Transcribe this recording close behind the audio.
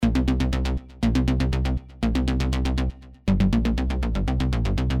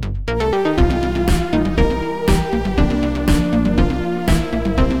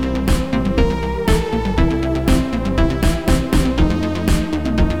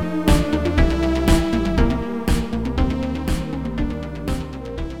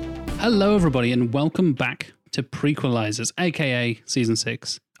Hello, everybody, and welcome back to Prequelizers, aka Season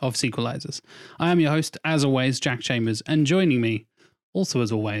 6 of Sequelizers. I am your host, as always, Jack Chambers, and joining me, also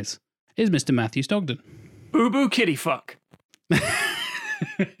as always, is Mr. Matthew Stogden. Boo boo kitty fuck.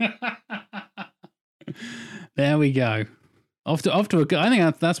 There we go. Off to a good. I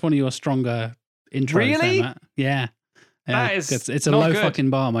think that's one of your stronger intros. Really? There, Matt. Yeah. That is it's a not low good. fucking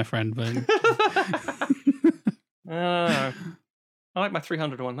bar, my friend. But I like my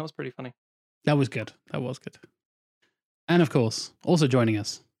 300 one. That was pretty funny. that was good. That was good. And of course, also joining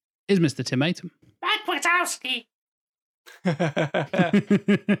us is Mr. Tim Atom. Mike Wazowski.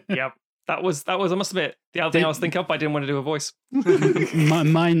 Yep. That was. I must admit, the other thing I was thinking of, but I didn't want to do a voice.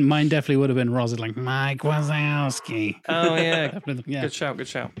 mine definitely would have been Roz, like Mike Wazowski. Oh yeah. Definitely, yeah. Good shout. Good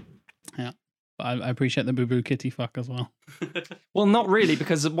shout. But I appreciate the boo boo kitty fuck as well. Well, not really,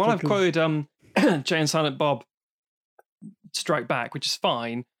 because while I've quoted Jay and Silent Bob Strike Back, which is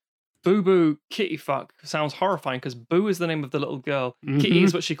fine, Boo Boo Kitty Fuck sounds horrifying because Boo is the name of the little girl. Kitty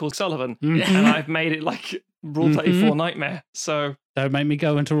is what she calls Sullivan. And I've made it like Rule 34 Nightmare. So Don't make me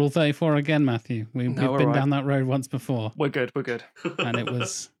go into Rule 34 again, Matthew. We've we're been right. down that road once before, we're good. We're good. and it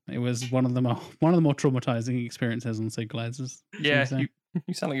was one of the more traumatizing experiences on Sequelizers. Yeah, Should we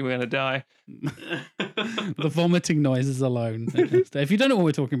you sound like you were going to die. say? The vomiting noises alone. If you don't know what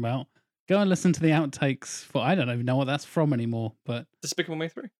we're talking about, go and listen to the outtakes for. I don't even know what that's from anymore, but. Despicable Me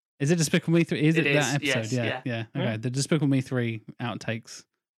 3. Is it Despicable Me 3? Is it It that is, episode? yes, Yeah. Okay. The Despicable Me 3 outtakes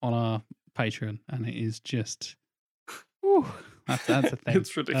on our Patreon, and it is just. Whew, that's a thing.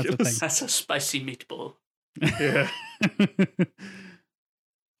 It's ridiculous. That's a spicy meatball. Yeah.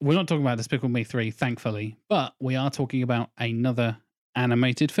 We're not talking about Despicable Me 3, thankfully, but we are talking about another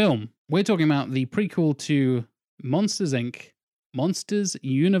animated film. We're talking about the prequel to Monsters, Inc., Monsters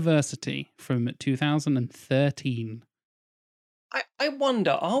University from 2013. I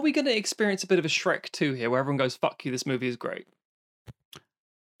wonder, are we going to experience a bit of a Shrek 2 here where everyone goes, fuck you, this movie is great?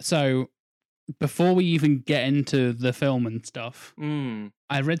 So, before we even get into the film and stuff, Mm.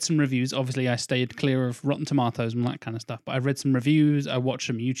 I read some reviews. Obviously, I stayed clear of Rotten Tomatoes and that kind of stuff, but I read some reviews. I watched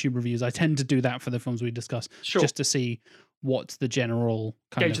some YouTube reviews. I tend to do that for the films we discuss, Sure. just to see what's the general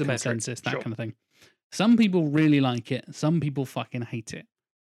kind Gauge of the metric. consensus, that Sure. kind of thing. Some people really like it. Some people fucking hate it.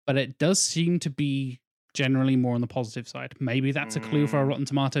 But it does seem to be generally more on the positive side. Maybe that's a clue for our Rotten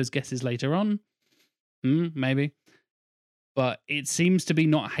Tomatoes guesses later on. Maybe. But it seems to be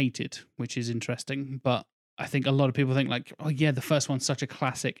not hated, which is interesting. But I think a lot of people think like, oh yeah, the first one's such a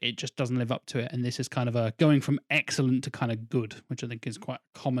classic, it just doesn't live up to it. And this is kind of a going from excellent to kind of good, which I think is quite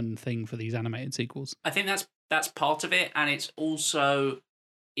a common thing for these animated sequels. I think that's part of it, and it's also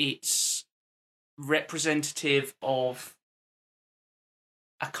representative of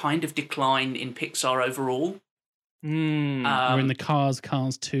a kind of decline in Pixar overall. Mm. We're in the Cars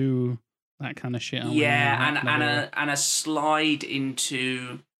 2, that kind of shit. aren't we? Yeah, and a slide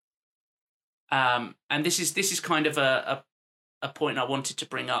into, and this is kind of a point I wanted to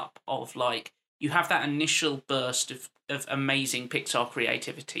bring up of like you have that initial burst of amazing Pixar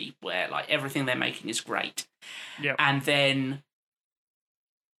creativity where like everything they're making is great, Yep. and then,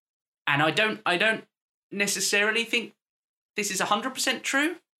 and I don't necessarily think this is 100%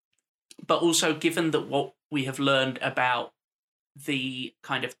 true, but also given that what we have learned about the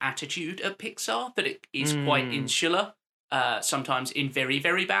kind of attitude of Pixar, that it is quite insular, sometimes in very,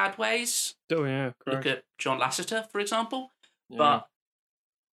 very bad ways. Oh, yeah, correct. Look at John Lasseter, for example. Yeah. But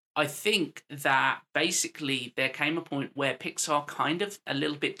I think that basically there came a point where Pixar kind of a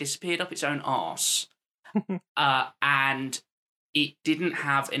little bit disappeared up its own arse, and it didn't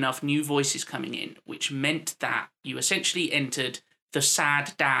have enough new voices coming in, which meant that you essentially entered the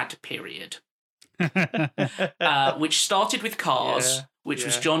sad dad period. Which started with Cars, Yeah, which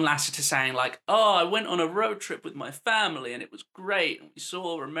was yeah. John Lasseter saying like, "Oh, I went on a road trip with my family and it was great, and we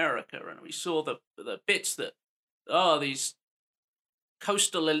saw America and we saw the bits that these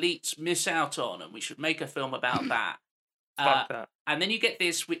coastal elites miss out on, and we should make a film about that." Fuck that. And then you get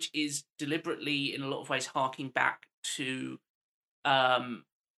this, which is deliberately, in a lot of ways, harking back to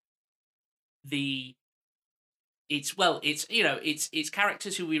it's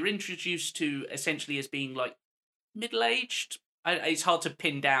characters who we were introduced to essentially as being like middle-aged. It's hard to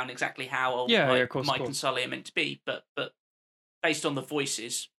pin down exactly how old Of course, Mike and Sully are meant to be, but based on the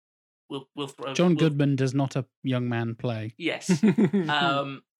voices, we'll throw John Goodman does not a young man play. Yes.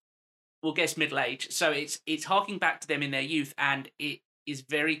 We'll guess middle-aged. So it's harking back to them in their youth, and it is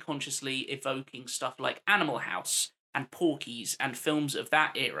very consciously evoking stuff like Animal House and Porky's and films of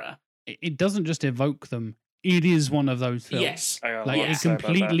that era. It doesn't just evoke them, it is one of those films. Yes. Like it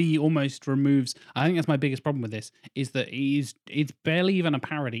completely almost removes. I think that's my biggest problem with this is that it's barely even a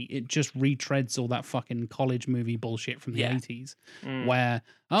parody. It just retreads all that fucking college movie bullshit from the 80s, where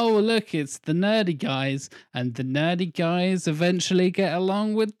look, it's the nerdy guys, and the nerdy guys eventually get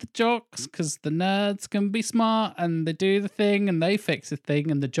along with the jocks because the nerds can be smart and they do the thing and they fix the thing,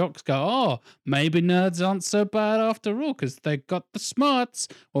 and the jocks go, oh, maybe nerds aren't so bad after all because they got the smarts,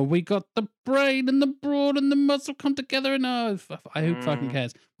 or we got the brain and the broad and the muscle come together, and who fucking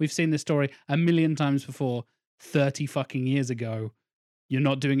cares? We've seen this story a million times before, 30 fucking years ago. You're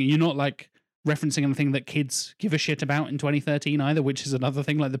not doing it. You're not like referencing anything that kids give a shit about in 2013 either, which is another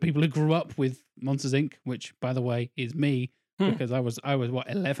thing. Like the people who grew up with Monsters Inc., which by the way is me, because I was what,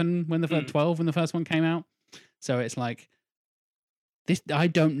 11 when the first 12 when the first one came out. So it's like this. I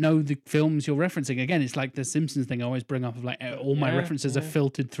don't know the films you're referencing. Again, it's like the Simpsons thing I always bring up of like all my references are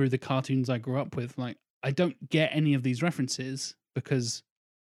filtered through the cartoons I grew up with. Like I don't get any of these references because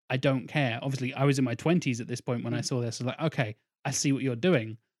I don't care. Obviously, I was in my 20s at this point when I saw this. I was like, okay, I see what you're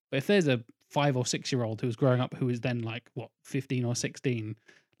doing. But if there's a 5 or 6 year old who's growing up who is then like, what, 15 or 16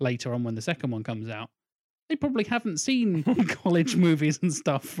 later on when the second one comes out, they probably haven't seen college movies and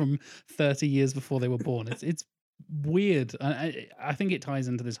stuff from 30 years before they were born. It's weird. I think it ties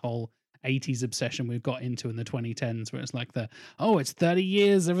into this whole 80s obsession we've got into in the 2010s where it's like it's 30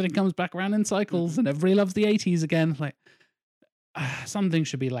 years, everything comes back around in cycles and everybody loves the 80s again. Like, something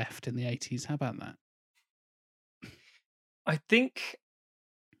should be left in the 80s. How about that? I think,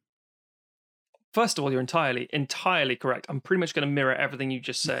 first of all, you're entirely correct. I'm pretty much going to mirror everything you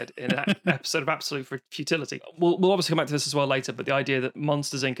just said in that episode of Absolute Futility. We'll obviously come back to this as well later, but the idea that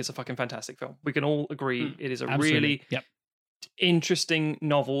Monsters, Inc. is a fucking fantastic film. We can all agree it is a really interesting,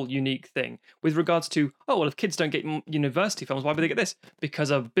 novel, unique thing. With regards to, if kids don't get university films, why would they get this? Because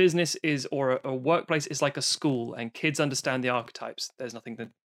a business or a workplace is like a school, and kids understand the archetypes. There's nothing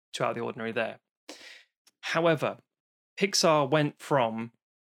too out of the ordinary there. However, Pixar went from,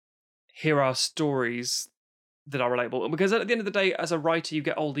 here are stories that are relatable, because at the end of the day, as a writer, you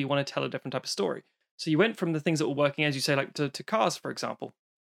get older, you want to tell a different type of story. So you went from the things that were working, as you say, like to Cars, for example.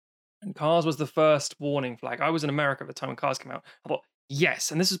 And Cars was the first warning flag. I was in America at the time when Cars came out. I thought,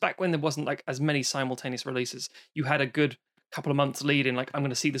 yes. And this was back when there wasn't like as many simultaneous releases. You had a good couple of months lead in, like, I'm going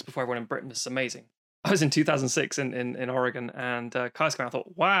to see this before everyone in Britain. This is amazing. I was in 2006 in Oregon, and Cars came out. I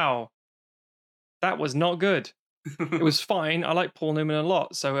thought, wow, that was not good. It was fine. I like Paul Newman a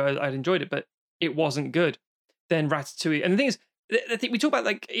lot, so I'd enjoyed it, but it wasn't good. Then Ratatouille. And the thing is, I think we talk about,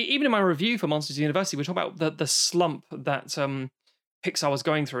 like, even in my review for Monsters University, we talk about the slump that Pixar was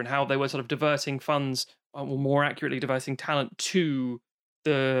going through and how they were sort of diverting funds, or more accurately, diverting talent to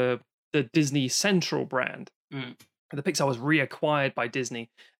the Disney Central brand. The Pixar was reacquired by Disney,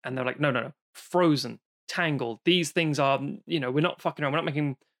 and they're like, no, Frozen, Tangled, these things are, we're not fucking around. We're not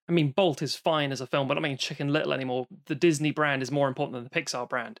making, Bolt is fine as a film, but not making Chicken Little anymore. The Disney brand is more important than the Pixar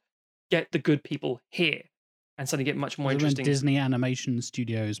brand. Get the good people here, and suddenly get much more interesting. Disney Animation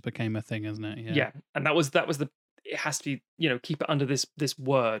Studios became a thing, isn't it? Yeah, and that was the. It has to be, keep it under this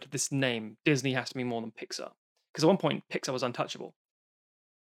word, this name. Disney has to be more than Pixar, because at one point Pixar was untouchable.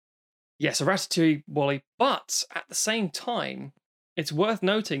 Yes, so Ratatouille, WALL-E, but at the same time, it's worth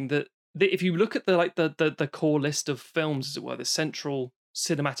noting that if you look at the core list of films, as it were, the central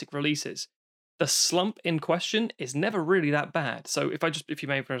cinematic releases, the slump in question is never really that bad. So if you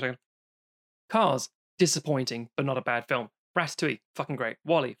may for a second, Cars, disappointing but not a bad film. Ratatouille, fucking great.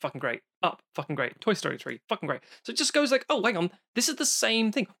 WALL-E, fucking great. Up, fucking great. Toy Story 3, fucking great. So it just goes like, hang on, this is the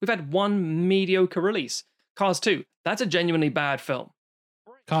same thing. We've had one mediocre release. Cars 2, that's a genuinely bad film.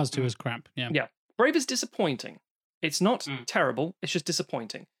 Cars 2 is crap. Yeah. Brave is disappointing. It's not terrible. It's just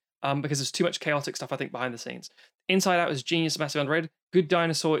disappointing. Because there's too much chaotic stuff, I think, behind the scenes. Inside Out is genius, massive underrated. Good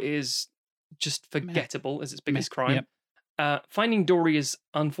Dinosaur is just forgettable as its biggest crime. Yep. Finding Dory is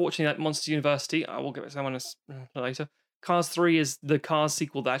unfortunately like Monsters University. I will get to that one later. Cars 3 is the Cars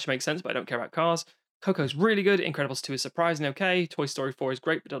sequel that actually makes sense, but I don't care about Cars. Coco's really good. Incredibles 2 is surprisingly okay. Toy Story 4 is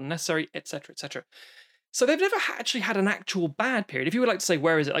great, but unnecessary, etc., etc. So they've never actually had an actual bad period. If you would like to say,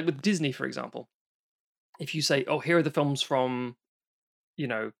 where is it? Like with Disney, for example. If you say, here are the films from,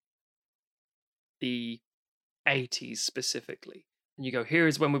 the 80s specifically. And you go, here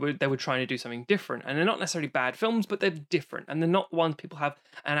is when they were trying to do something different. And they're not necessarily bad films, but they're different. And they're not ones people have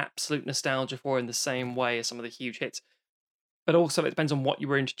an absolute nostalgia for in the same way as some of the huge hits. But also it depends on what you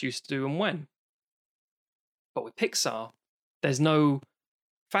were introduced to and when. But with Pixar, there's no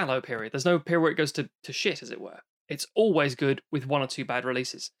fallow period. There's no period where it goes to shit, as it were. It's always good with one or two bad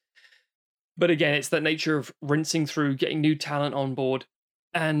releases. But again, it's that nature of rinsing through, getting new talent on board.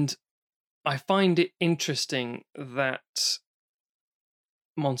 And I find it interesting that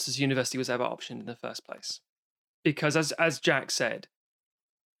Monsters University was ever optioned in the first place. Because as Jack said,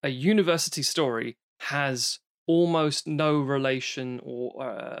 a university story has almost no relation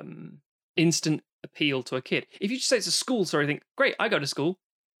or instant appeal to a kid. If you just say it's a school story, think, great, I go to school.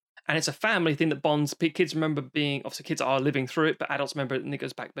 And it's a family thing that bonds. Kids remember being, obviously kids are living through it, but adults remember it and it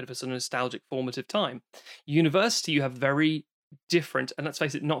goes back a bit of a sort of nostalgic, formative time. University, you have very different, and let's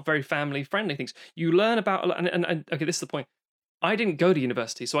face it, not very family-friendly things. You learn about, and okay, this is the point. I didn't go to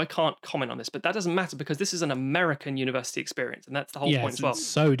university, so I can't comment on this, but that doesn't matter because this is an American university experience, and that's the whole point as well. It's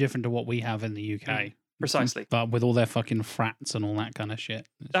so different to what we have in the UK. Precisely. But with all their fucking frats and all that kind of shit.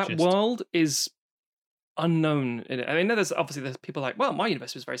 That world is unknown. I mean, there's people like, well, my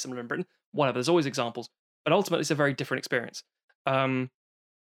university was very similar in Britain. Whatever, there's always examples. But ultimately, it's a very different experience. Tim,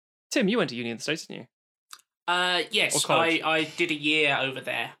 you went to uni in the States, didn't you? Yes, I did a year over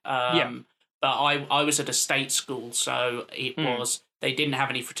there. But I was at a state school, so it was, they didn't have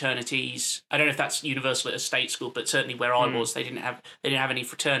any fraternities. I don't know if that's universal at a state school, but certainly where I was, they didn't have any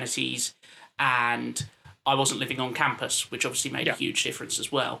fraternities, and I wasn't living on campus, which obviously made a huge difference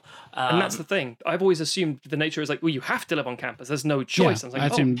as well. And that's the thing. I've always assumed the nature is like, well, you have to live on campus. There's no choice. Yeah, I was like, I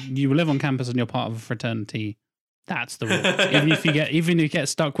assume you live on campus and you're part of a fraternity. That's the rule. even if you get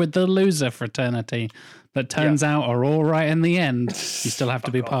stuck with the loser fraternity, that turns out are all right in the end, you still have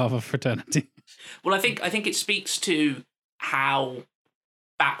to be part of a fraternity. Well, I think it speaks to how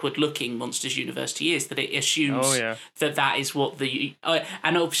backward-looking Monsters University is, that it assumes that is what the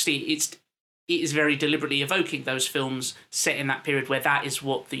and obviously it is very deliberately evoking those films set in that period where that is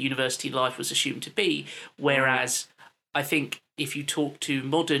what the university life was assumed to be. Whereas I think if you talk to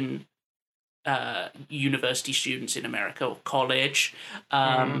modern university students in America or college,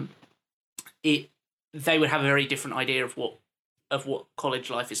 they would have a very different idea of what college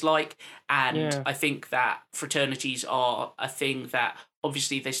life is like. And I think that fraternities are a thing that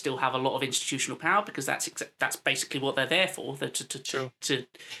obviously they still have a lot of institutional power because that's basically what they're there for, to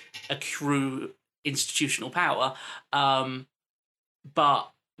accrue institutional power.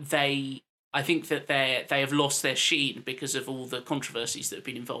 But I think that they have lost their sheen because of all the controversies that have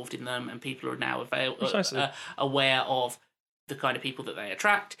been involved in them, and people are now aware of the kind of people that they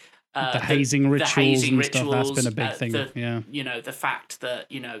attract. The hazing rituals and stuff, that's been a big thing. The fact that,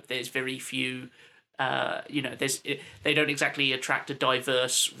 there's very few, they don't exactly attract a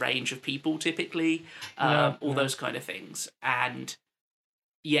diverse range of people typically, all those kind of things. And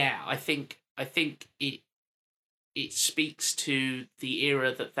I think it speaks to the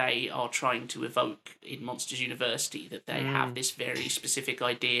era that they are trying to evoke in Monsters University, that they have this very specific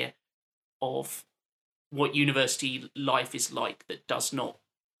idea of what university life is like that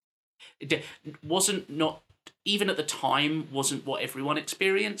wasn't even at the time wasn't what everyone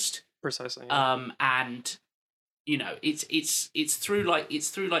experienced. Precisely. And it's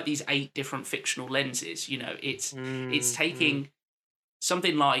through these 8 different fictional lenses. It's taking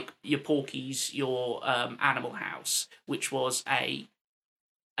something like your Porky's, your Animal House, which was a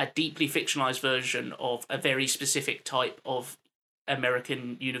deeply fictionalized version of a very specific type of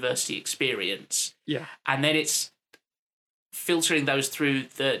American university experience. Yeah. And then it's filtering those through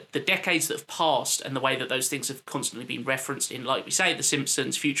the decades that have passed and the way that those things have constantly been referenced in, like we say, The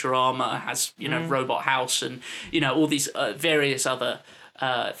Simpsons, Futurama has, Robot House, and, all these various other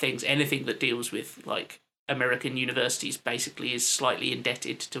things. Anything that deals with, like, American universities basically is slightly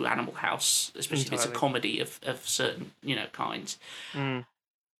indebted to Animal House, especially if it's a comedy of certain, kinds. And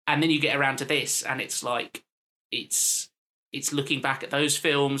then you get around to this, and it's like, it's looking back at those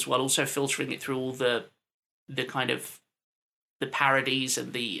films while also filtering it through all the kind of the parodies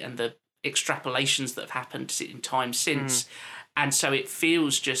and the extrapolations that have happened in time since. And so it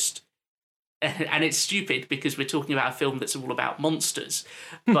feels just, and it's stupid because we're talking about a film that's all about monsters,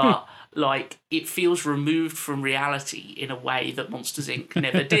 but like it feels removed from reality in a way that Monsters Inc.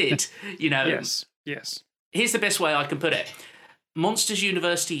 never did. Yes. Here's the best way I can put it. Monsters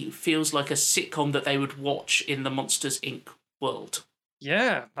University feels like a sitcom that they would watch in the Monsters Inc. world.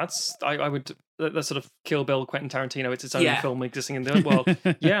 Yeah, that's sort of Kill Bill, Quentin Tarantino. It's its own film existing in the world.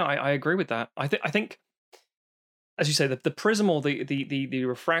 I agree with that. I think, as you say, the prism or the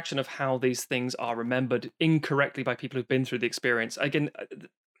refraction of how these things are remembered incorrectly by people who've been through the experience. Again,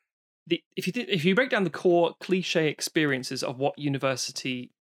 if you break down the core cliche experiences of what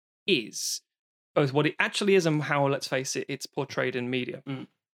university is, both what it actually is and how, let's face it, it's portrayed in media.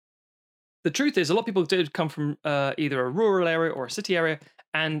 The truth is, a lot of people did come from either a rural area or a city area,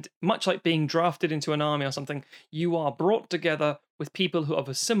 and much like being drafted into an army or something, you are brought together with people who are of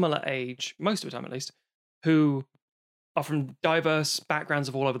a similar age, most of the time at least, who are from diverse backgrounds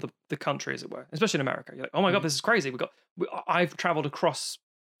of all over the country, as it were, especially in America. You're like, oh my God, this is crazy. I've traveled across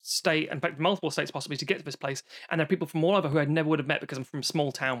state, in fact, multiple states possibly to get to this place. And there are people from all over who I never would have met because I'm from a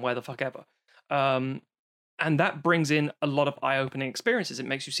small town, where the fuck ever. And that brings in a lot of eye-opening experiences. It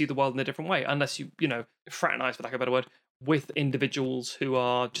makes you see the world in a different way, unless you fraternize, for lack of a better word, with individuals who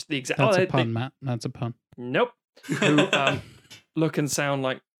are just the exact. That's a pun, Matt. That's a pun. Nope. Who look and sound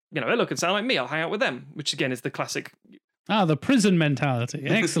like they look and sound like me. I'll hang out with them, which again is the classic. The prison mentality.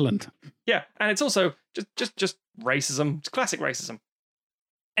 Excellent. Yeah, and it's also just racism. It's classic racism.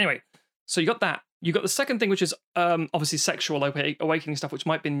 Anyway, so you got that. You got the second thing, which is obviously sexual awakening stuff, which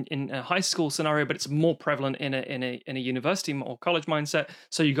might be in a high school scenario, but it's more prevalent in a university or college mindset.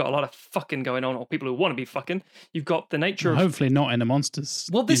 So you got a lot of fucking going on, or people who want to be fucking. You've got the nature of hopefully not in a monsters.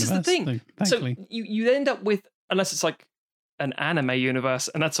 Well, this is the thing. Thankfully. So you end up with, unless it's like an anime universe,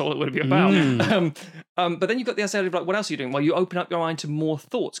 and that's all it would be about. But then you've got the idea of like, what else are you doing? Well, you open up your mind to more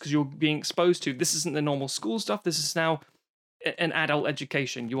thoughts because you're being exposed to, this isn't the normal school stuff. This is now an adult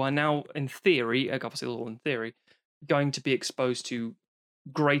education. You are now, in theory, obviously all in theory, going to be exposed to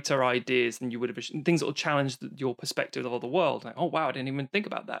greater ideas than you would have, things that will challenge your perspective of the world. Like, oh wow, I didn't even think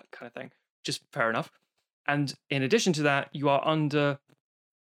about that kind of thing. Which is fair enough. And in addition to that, you are under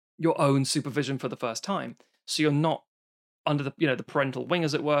your own supervision for the first time. So you're not under the parental wing,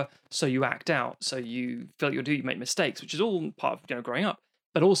 as it were. So you act out. So you feel you do, you make mistakes, which is all part of growing up.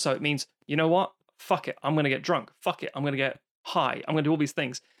 But also it means, you know what? Fuck it, I'm going to get drunk. Fuck it, I'm going to get high. I'm going to do all these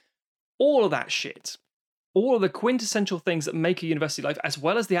things. All of that shit, all of the quintessential things that make a university life, as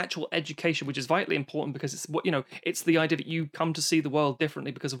well as the actual education, which is vitally important because it's what it's the idea that you come to see the world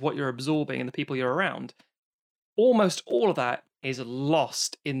differently because of what you're absorbing and the people you're around. Almost all of that is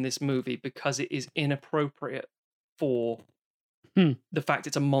lost in this movie because it is inappropriate for the fact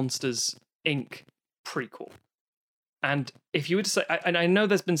it's a Monsters Inc. prequel. And if you were to say, and I know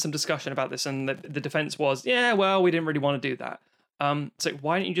there's been some discussion about this, and the defense was, yeah, well, we didn't really want to do that. So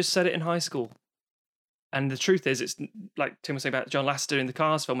why didn't you just set it in high school? And the truth is, it's like Tim was saying about John Lasseter in the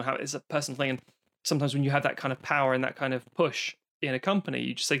Cars film, and how it's a personal thing. And sometimes when you have that kind of power and that kind of push in a company,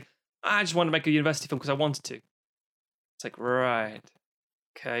 you just say, I just want to make a university film because I wanted to. It's like, right,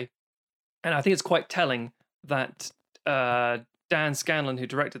 okay. And I think it's quite telling that Dan Scanlon, who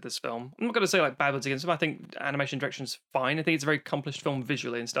directed this film, I'm not going to say like bad words against him. I think animation direction's fine. I think it's a very accomplished film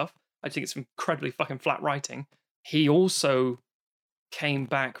visually and stuff. I think it's incredibly fucking flat writing. He also came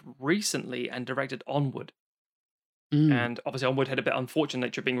back recently and directed Onward. And obviously Onward had a bit unfortunate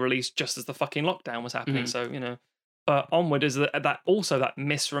nature of being released just as the fucking lockdown was happening. So, but Onward is that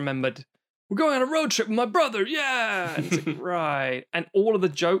misremembered, we're going on a road trip with my brother, yeah! And it's like, right. And all of the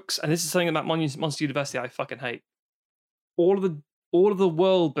jokes, and this is something about Monster University I fucking hate. All of the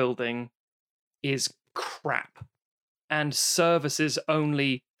world building is crap and services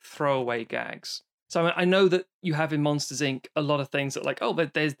only throwaway gags. So I know that you have in Monsters Inc. a lot of things that like, oh,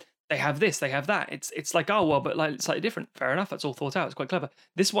 but they have this, they have that. It's like, oh well, but like it's slightly different. Fair enough, that's all thought out. It's quite clever.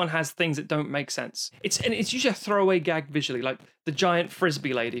 This one has things that don't make sense. It's usually a throwaway gag visually, like the giant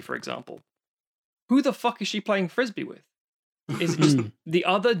frisbee lady, for example. Who the fuck is she playing frisbee with? Is it just the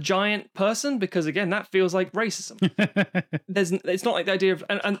other giant person? Because again, that feels like racism. It's not like the idea of,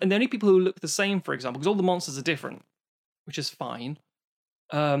 and the only people who look the same, for example, because all the monsters are different, which is fine,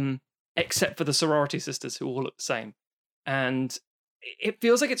 except for the sorority sisters who all look the same. And it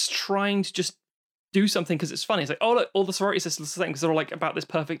feels like it's trying to just do something because it's funny. It's like, oh look, all the sorority sisters are the same because they're all like about this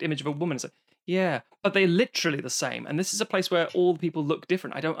perfect image of a woman. It's like, yeah, but they're literally the same. And this is a place where all the people look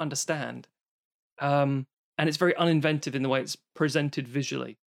different. I don't understand. And it's very uninventive in the way it's presented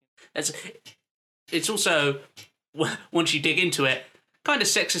visually. It's also, once you dig into it, kind of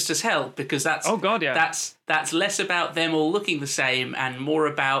sexist as hell, because that's that's less about them all looking the same and more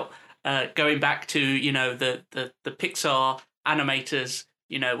about going back to the Pixar animators.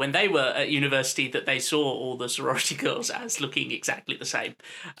 When they were at university, that they saw all the sorority girls as looking exactly the same.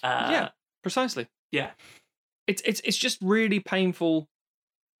 Yeah, precisely. Yeah, it's just really painful.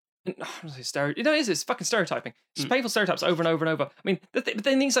 It's fucking stereotyping. It's painful stereotypes over and over and over. I mean, but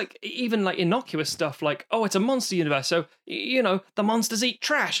then things like even like innocuous stuff like, oh, it's a monster universe, so the monsters eat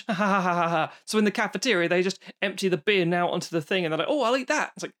trash. So in the cafeteria, they just empty the bin out onto the thing, and they're like, oh, I'll eat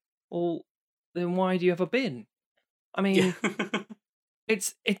that. It's like, well, then why do you have a bin? I mean, and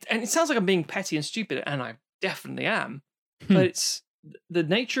it sounds like I'm being petty and stupid, and I definitely am. But it's the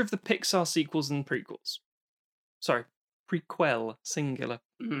nature of the Pixar sequels and prequels. Sorry. Prequel, singular.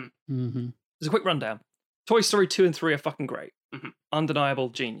 Mm-hmm. There's a quick rundown. Toy Story 2 and 3 are fucking great. Undeniable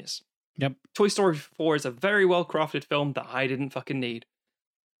genius. Yep. Toy Story 4 is a very well-crafted film that I didn't fucking need.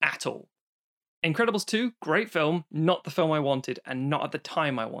 At all. Incredibles 2, great film, not the film I wanted, and not at the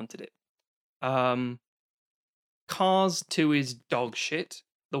time I wanted it. Cars 2 is dog shit.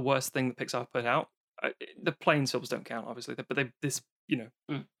 The worst thing that Pixar put out. The Planes films don't count, obviously, but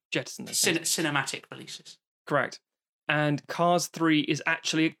jettison those things. Cinematic releases. Correct. And Cars 3 is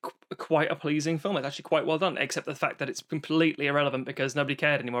actually quite a pleasing film. It's actually quite well done, except the fact that it's completely irrelevant because nobody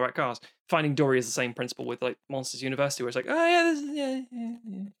cared anymore about cars. Finding Dory is the same principle with like Monsters University, where it's like, oh yeah, this is, yeah,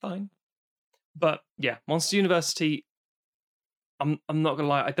 fine. But yeah, Monsters University, I'm not gonna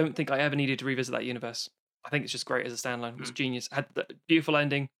lie, I don't think I ever needed to revisit that universe. I think it's just great as a standalone. It's genius. Had the beautiful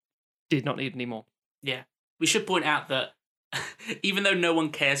ending. Did not need any more. Yeah, we should point out that even though no one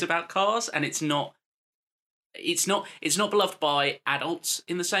cares about cars, and it's not beloved by adults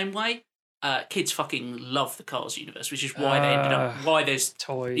in the same way. Kids fucking love the Cars universe, which is why they ended up why there's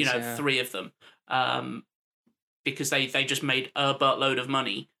toys, 3 of them, because they just made a buttload of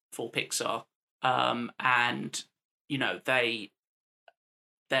money for Pixar, and they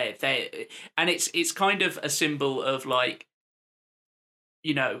and it's kind of a symbol of like.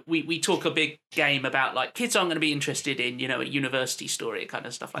 We talk a big game about like kids aren't going to be interested in, a university story kind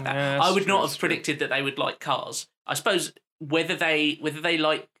of stuff like that. Yeah, I would not have predicted that they would like Cars. I suppose whether they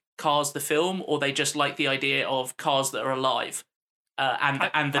like Cars the film or they just like the idea of cars that are alive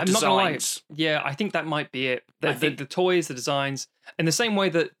and the designs. Yeah, I think that might be it. The toys, the designs, in the same way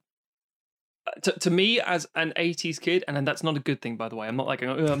that to me as an 80s kid, and then that's not a good thing, by the way. I'm not like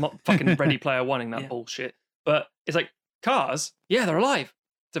I'm not fucking Ready Player One-ing that bullshit. But it's like, cars? Yeah, they're alive.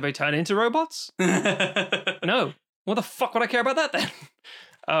 Do they turn into robots? No. What the fuck would I care about that then?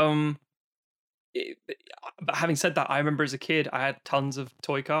 But having said that, I remember as a kid, I had tons of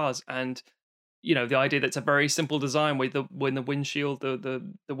toy cars, and the idea that it's a very simple design when the windshield, the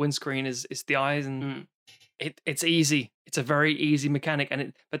windscreen is the eyes, and it's easy. It's a very easy mechanic,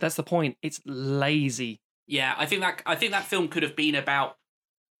 but that's the point. It's lazy. Yeah, I think that film could have been about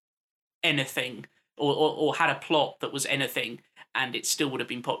anything. Or had a plot that was anything, and it still would have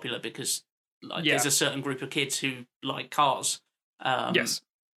been popular because there's a certain group of kids who like cars. Yes,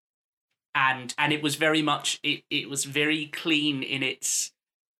 and it was very much it was very clean in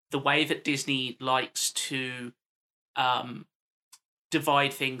the way that Disney likes to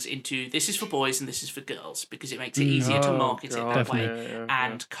divide things into this is for boys and this is for girls because it makes it easier to market it that way.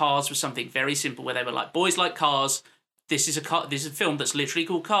 And Cars was something very simple where they were like, boys like cars. This is a film that's literally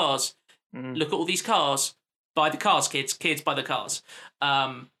called Cars. Look at all these cars. Buy the cars, kids. Kids buy the cars.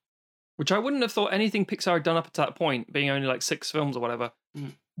 Which I wouldn't have thought anything Pixar had done up to that point, being only like 6 films or whatever,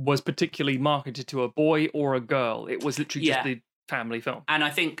 was particularly marketed to a boy or a girl. It was literally just the family film. And I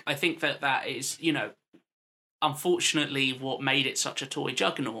think that is, unfortunately what made it such a toy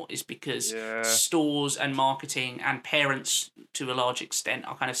juggernaut is because stores and marketing and parents, to a large extent,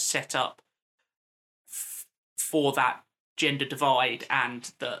 are kind of set up for that gender divide,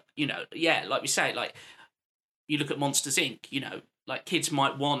 and that like we say, like you look at Monsters Inc. Like kids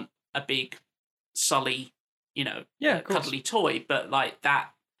might want a big Sully, cuddly toy, but like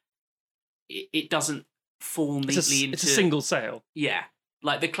that, it doesn't fall neatly into. It's a single sale. Yeah,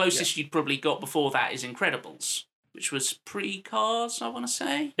 like the closest you'd probably got before that is Incredibles, which was pre-Cars, I want to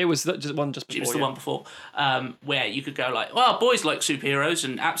say. It was just one just before. It was the one before, where you could go like, well, boys like superheroes,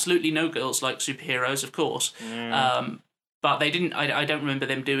 and absolutely no girls like superheroes, of course. But they didn't. I don't remember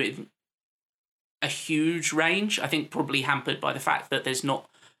them doing a huge range. I think probably hampered by the fact that there's not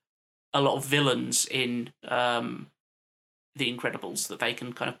a lot of villains in The Incredibles that they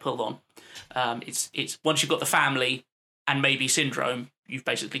can kind of pull on. It's once you've got the family and maybe Syndrome, you've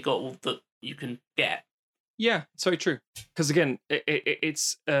basically got all that you can get. Yeah, it's very true. Because again,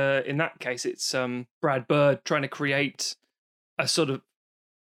 it's in that case, it's Brad Bird trying to create a sort of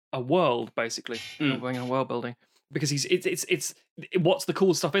a world, basically, going on world building. Because it's what's the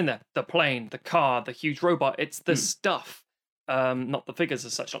cool stuff in there? The plane, the car, the huge robot. It's the stuff, not the figures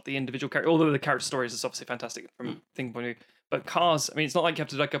as such, not the individual character. Although the character stories is obviously fantastic from thing point of view. But cars, I mean, it's not like you have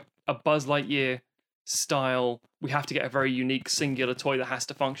to do like a Buzz Lightyear style. We have to get a very unique, singular toy that has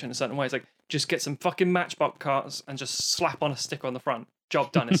to function in a certain way. It's like just get some fucking Matchbox cars and just slap on a sticker on the front.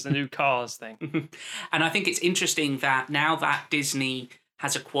 Job done. It's the new Cars thing. And I think it's interesting that now that Disney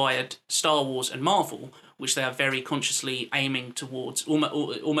has acquired Star Wars and Marvel, which they are very consciously aiming towards,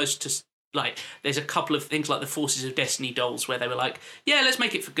 almost to like, there's a couple of things like the Forces of Destiny dolls where they were like, yeah, let's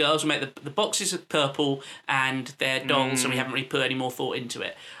make it for girls. We'll make the boxes are purple and they're dolls, and we haven't really put any more thought into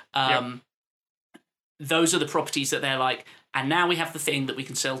it. Those are the properties that they're like, and now we have the thing that we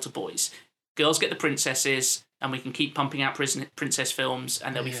can sell to boys. Girls get the princesses, and we can keep pumping out princess films,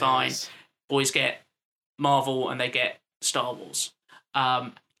 and they'll be fine. Boys get Marvel, and they get Star Wars.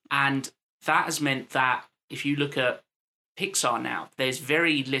 And that has meant that if you look at Pixar now, there's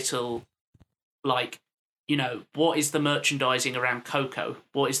very little, like, you know, what is the merchandising around Coco?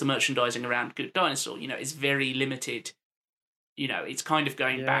 What is the merchandising around Good Dinosaur? You know, it's very limited. You know, it's kind of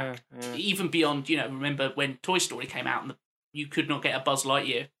going back even beyond, you know, remember when Toy Story came out and you could not get a Buzz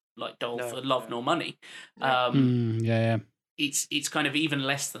Lightyear like doll for love nor money. It's kind of even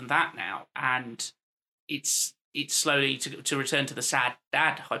less than that now, and it's slowly to return to the sad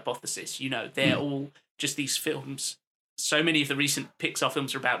dad hypothesis. You know, they're all just these films. So many of the recent Pixar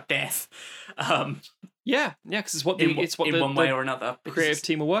films are about death. Because it's what one way or another. Creative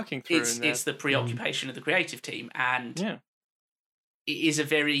team are working through. It's the preoccupation of the creative team, and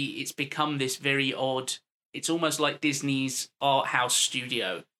it's become this very odd. It's almost like Disney's art house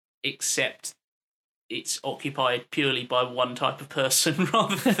studio, except it's occupied purely by one type of person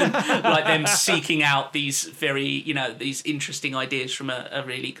rather than like them seeking out these very, you know, these interesting ideas from a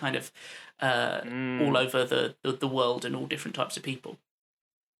really kind of all over the world and all different types of people.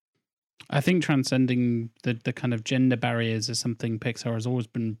 I think transcending the kind of gender barriers is something Pixar has always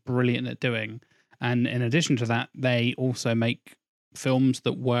been brilliant at doing. And in addition to that, they also make films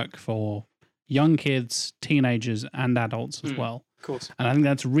that work for young kids, teenagers, and adults as well. Of course. And I think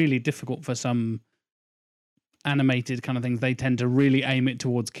that's really difficult for some animated kind of things. They tend to really aim it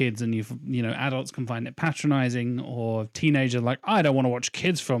towards kids, and you know, adults can find it patronizing, or teenagers like, I don't want to watch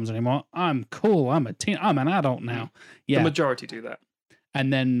kids films anymore. I'm cool. I'm an adult now. Yeah. The majority do that.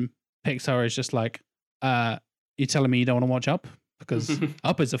 And then Pixar is just like, you're telling me you don't want to watch Up? Because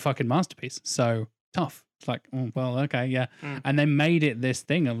Up is a fucking masterpiece. So tough. It's like, oh, well, okay, yeah. And they made it this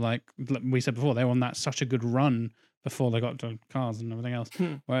thing of like we said before, they were on that such a good run before they got to Cars and everything else.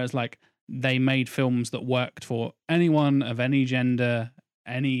 Whereas like they made films that worked for anyone of any gender,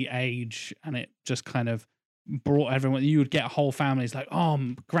 any age, and it just kind of brought everyone. You would get whole families like, oh,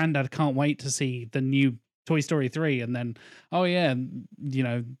 granddad can't wait to see the new Toy Story 3, and then, oh yeah, you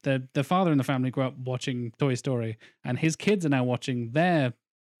know, the father in the family grew up watching Toy Story, and his kids are now watching their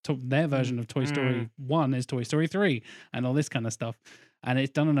version of Toy Story 1 is Toy Story 3, and all this kind of stuff. And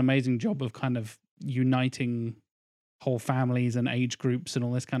it's done an amazing job of kind of uniting whole families and age groups and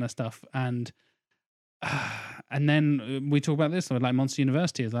all this kind of stuff. And then we talk about this, like Monster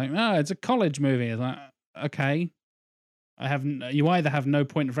University is like, oh, it's a college movie. It's like, okay, you either have no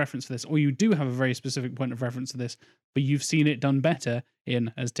point of reference for this, or you do have a very specific point of reference to this, but you've seen it done better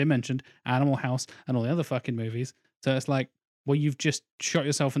in, as Tim mentioned, Animal House and all the other fucking movies. So it's like, well, you've just shot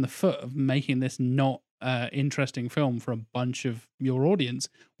yourself in the foot of making this not interesting film for a bunch of your audience,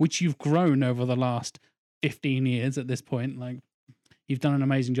 which you've grown over the last 15 years at this point. Like, you've done an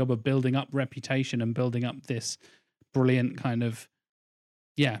amazing job of building up reputation and building up this brilliant kind of,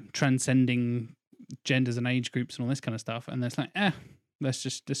 transcending genders and age groups and all this kind of stuff. And it's like, let's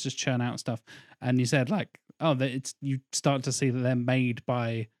just churn out stuff. And you said like, oh, you start to see that they're made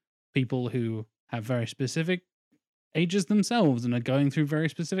by people who have very specific ages themselves and are going through very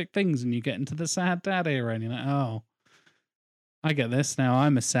specific things, and you get into the sad dad era and you're like, oh, I get this now.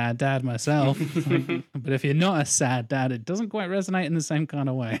 I'm a sad dad myself. But if you're not a sad dad, it doesn't quite resonate in the same kind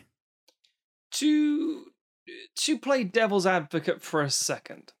of way. To play devil's advocate for a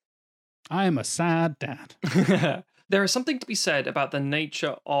second, I am a sad dad. There is something to be said about the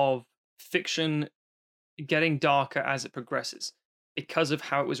nature of fiction getting darker as it progresses because of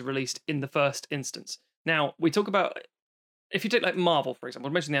how it was released in the first instance. Now, we talk about, if you take like Marvel, for example,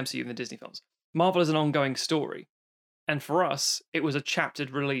 I mentioned the MCU and the Disney films. Marvel is an ongoing story. And for us, it was a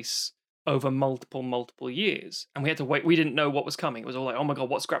chaptered release over multiple years. And we had to wait. We didn't know what was coming. It was all like, oh my God,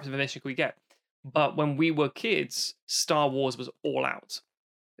 what scraps of information could we get? But when we were kids, Star Wars was all out.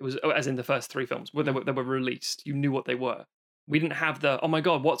 It was, as in the first 3 films, where they were released. You knew what they were. We didn't have the, oh my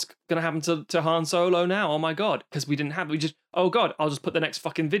God, what's going to happen to Han Solo now? Oh my God. Because we didn't have it. We just, oh God, I'll just put the next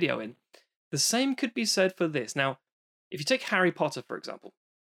fucking video in. The same could be said for this. Now, if you take Harry Potter, for example,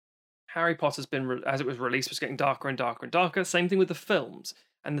 Harry Potter's been, as it was released, was getting darker and darker and darker. Same thing with the films.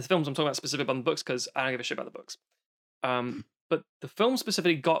 And the films I'm talking about specifically on the books because I don't give a shit about the books. But the film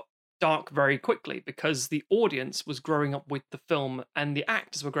specifically got dark very quickly because the audience was growing up with the film and the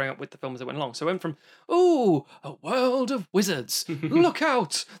actors were growing up with the film as they went along. So it went from, ooh, a world of wizards. Look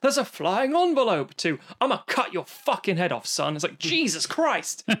out, there's a flying envelope, to, I'm going to cut your fucking head off, son. It's like, Jesus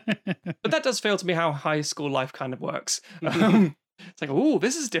Christ. But that does feel to me how high school life kind of works. It's like, ooh,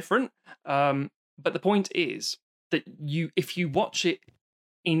 this is different. But the point is that if you watch it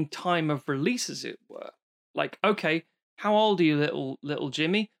in time of release, as it were, like, okay, how old are you, little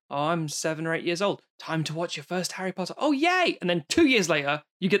Jimmy? Oh, I'm 7 or 8 years old. Time to watch your first Harry Potter. Oh, yay! And then 2 years later,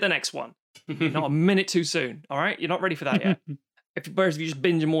 you get the next one. Not a minute too soon, all right? You're not ready for that yet. Whereas if you just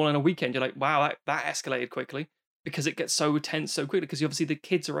binge them all in a weekend, you're like, wow, that escalated quickly because it gets so tense so quickly because obviously the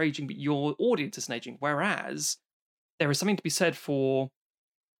kids are aging, but your audience isn't aging. Whereas there is something to be said for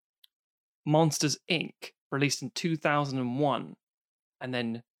Monsters, Inc., released in 2001, and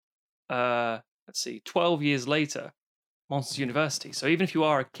then, 12 years later, Monsters University. So even if you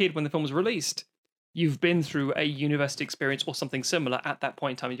are a kid when the film was released, you've been through a university experience or something similar at that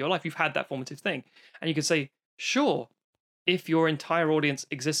point in time in your life. You've had that formative thing. And you could say, sure, if your entire audience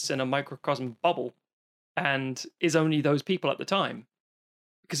exists in a microcosm bubble and is only those people at the time,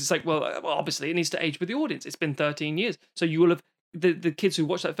 because it's like, well, obviously it needs to age with the audience. It's been 13 years. So you will have, the kids who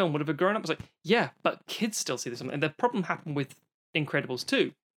watched that film would have grown up. It's like, yeah, but kids still see this. And the problem happened with Incredibles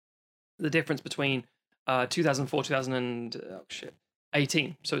 2. The difference between 2004,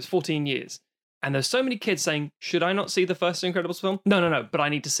 2018. So it's 14 years. And there's so many kids saying, should I not see the first Incredibles film? No, but I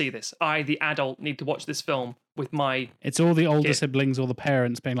need to see this. I, the adult, need to watch this film with my It's all the older kid. siblings or the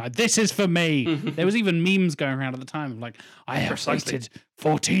parents being like, this is for me. There was even memes going around at the time of like, I have Precisely. waited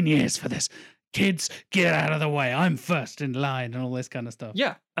 14 years for this. Kids, get out of the way. I'm first in line and all this kind of stuff.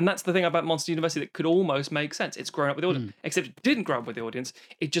 Yeah, and that's the thing about Monster University that could almost make sense. It's grown up with the audience, except it didn't grow up with the audience.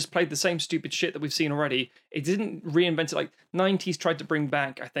 It just played the same stupid shit that we've seen already. It didn't reinvent it. Like 90s tried to bring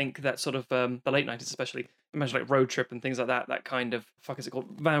back, I think, that sort of, the late 90s especially, imagine like Road Trip and things like that, that kind of, fuck is it called?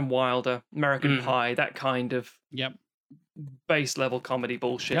 Van Wilder, American Pie, that kind of base level comedy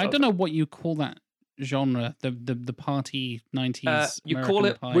bullshit. Yeah, I don't know what you call that genre, the party 90s. You American call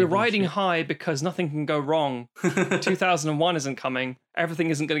it Pie we're riding bullshit. high because nothing can go wrong. 2001 isn't coming. Everything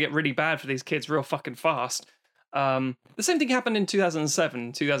isn't going to get really bad for these kids real fucking fast. The same thing happened in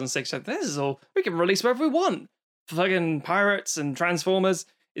 2007, 2006. Like, this is all we can release whatever we want. Fucking pirates and Transformers.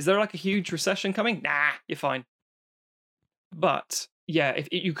 Is there like a huge recession coming? Nah, you're fine. But yeah, if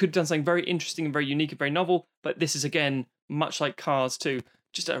you could have done something very interesting and very unique and very novel, but this is again much like Cars 2,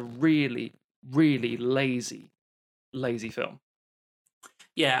 just a really, really lazy film.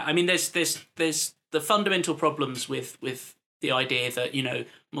 Yeah, I mean, there's the fundamental problems with the idea that, you know,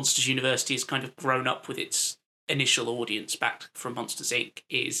 Monsters University has kind of grown up with its initial audience back from Monsters Inc.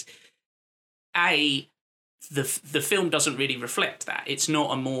 is the film doesn't really reflect that. It's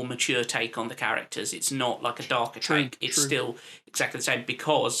not a more mature take on the characters. It's not like a darker take. It's still exactly the same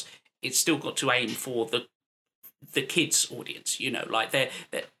because it's still got to aim for the kids' audience. You know, like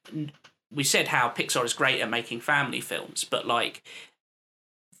we said how Pixar is great at making family films, but like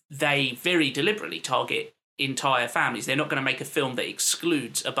they very deliberately target entire families. They're not going to make a film that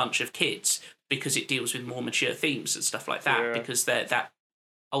excludes a bunch of kids because it deals with more mature themes and stuff like that, because that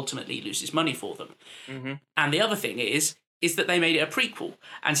ultimately loses money for them. And the other thing is that they made it a prequel,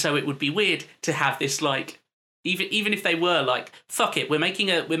 and so it would be weird to have this like even if they were like, fuck it, we're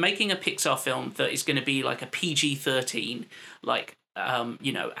making a Pixar film that is going to be like a PG-13, like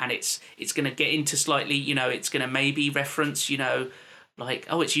you know, and it's going to get into slightly, you know, it's going to maybe reference, you know, like,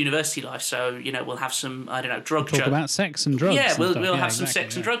 oh, it's university life, so, you know, we'll have some, I don't know, drug jokes. Talk about sex and drugs. Yeah, we'll have exactly, some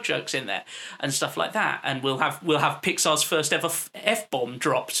sex and drug jokes in there and stuff like that, and we'll have Pixar's first ever F-bomb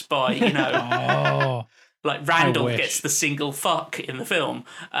dropped by, you know, like Randall gets the single fuck in the film.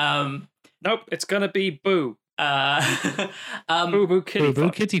 Nope, it's gonna be Boo. Boo Boo Kitty Boo Boo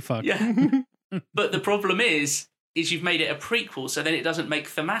fuck. Kitty fuck. Yeah. But the problem is you've made it a prequel, so then it doesn't make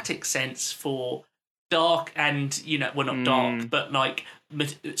thematic sense for dark and, you know, well, not dark, but like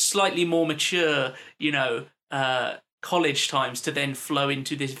slightly more mature, you know, college times to then flow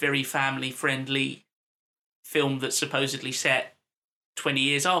into this very family-friendly film that's supposedly set 20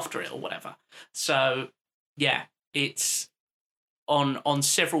 years after it or whatever. So, yeah, it's on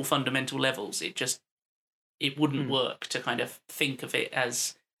several fundamental levels. It wouldn't work to kind of think of it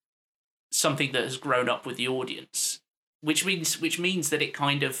as something that has grown up with the audience, which means that it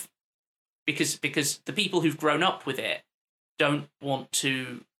kind of, because the people who've grown up with it don't want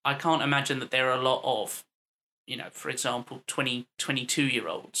to. I can't imagine that there are a lot of, you know, for example,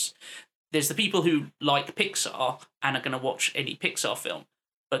 22-year-olds. There's the people who like Pixar and are going to watch any Pixar film,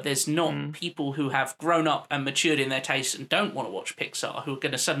 but there's not people who have grown up and matured in their tastes and don't want to watch Pixar who are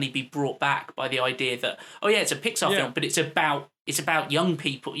going to suddenly be brought back by the idea that, oh yeah, it's a Pixar film, but it's about young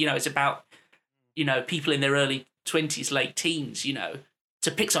people, you know, it's about, you know, people in their early 20s, late teens, you know. It's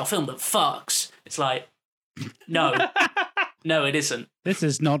a Pixar film that fucks. It's like, no, no, it isn't. This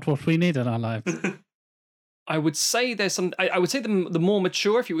is not what we need in our lives. I would say there's some. I would say the more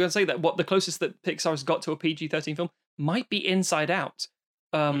mature, if you were going to say that, what the closest that Pixar has got to a PG-13 film might be Inside Out,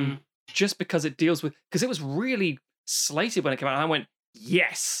 just because it deals with, because it was really slated when it came out. And I went,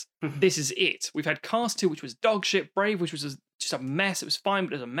 yes, this is it. We've had Cars 2, which was dog shit. Brave, which was just a mess. It was fine,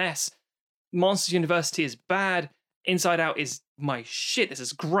 but it was a mess. Monsters University is bad. Inside Out is my shit. This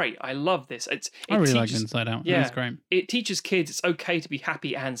is great. I love this. I really like Inside Out. Yeah, it's great. It teaches kids it's okay to be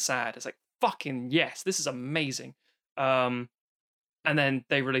happy and sad. It's like, fucking yes, this is amazing. And then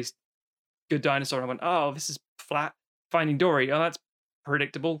they released Good Dinosaur, and I went, oh, this is flat. Finding Dory, oh, that's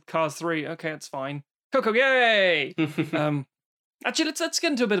predictable. Cars 3, okay, that's fine. Coco, yay! Actually, let's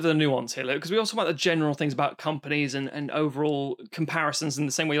get into a bit of the nuance here, because we also want the general things about companies and overall comparisons in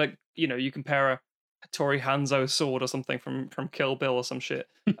the same way, like, you know, you compare a Hattori Hanzo sword or something from Kill Bill or some shit.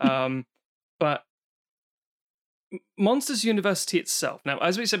 But Monsters University itself, now,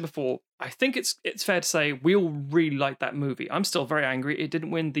 as we said before, I think it's fair to say we all really like that movie. I'm still very angry it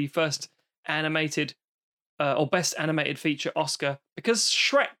didn't win the first animated or best animated feature Oscar because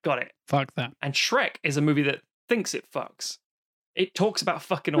Shrek got it. Fuck that. And Shrek is a movie that thinks it fucks. It talks about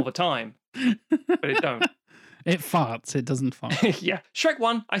fucking all the time, but it don't. It farts. It doesn't fart. Yeah. Shrek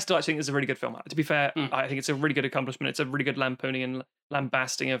 1, I still actually think is a really good film. To be fair, I think it's a really good accomplishment. It's a really good lampooning and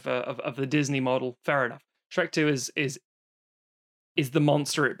lambasting of the Disney model. Fair enough. Shrek 2 is the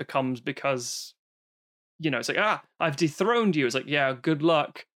monster it becomes because, you know, it's like, I've dethroned you. It's like, yeah, good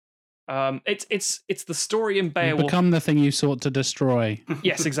luck. It's the story in Beowulf. You become the thing you sought to destroy.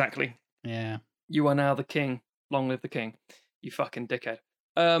 Yes, exactly. Yeah. You are now the king. Long live the king. You fucking dickhead.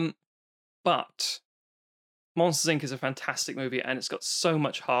 But Monsters Inc. is a fantastic movie, and it's got so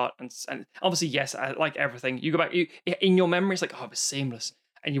much heart. And obviously, yes, like everything, you go back, in your memory, it's like, oh, it was seamless.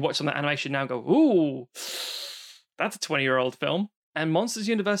 And you watch some of that animation now and go, ooh, that's a 20-year-old film. And Monsters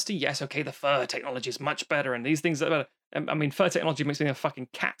University, yes, okay, the fur technology is much better, and these things are better. I mean, fur technology makes me think of fucking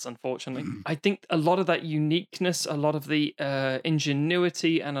cats, unfortunately. I think a lot of that uniqueness, a lot of the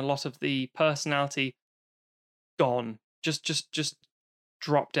ingenuity, and a lot of the personality gone. Just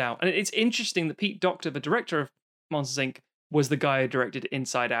dropped out. And it's interesting that Pete Docter, the director of Monsters Inc., was the guy who directed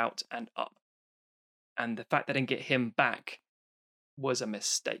Inside Out and Up. And the fact that I didn't get him back was a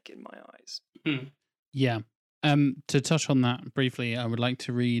mistake in my eyes. Yeah. To touch on that briefly, I would like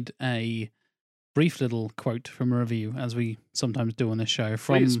to read a brief little quote from a review, as we sometimes do on this show,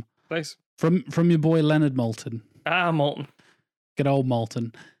 from Please. From your boy Leonard Moulton. Moulton. Good old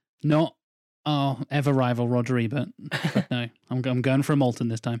Moulton. Not our ever rival Roger Ebert. But no, I'm going for a Moulton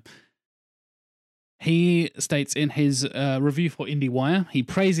this time. He states in his review for IndieWire, he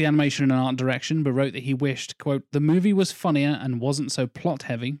praised the animation and art direction, but wrote that he wished, quote, the movie was funnier and wasn't so plot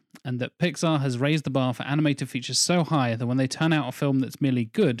heavy, and that Pixar has raised the bar for animated features so high that when they turn out a film that's merely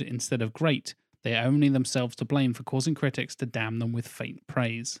good instead of great, they are only themselves to blame for causing critics to damn them with faint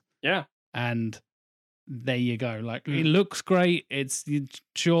praise. Yeah. And there you go. Like, it looks great, it's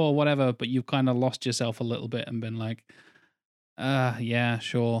sure, whatever, but you've kind of lost yourself a little bit and been like, yeah,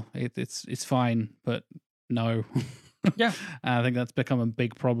 sure, it's fine, but no. Yeah. I think that's become a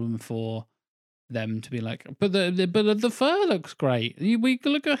big problem for them to be like, but the fur looks great. We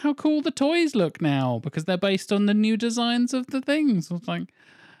look at how cool the toys look now because they're based on the new designs of the things. It's like,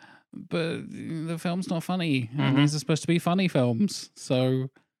 but the film's not funny, and these are supposed to be funny films. So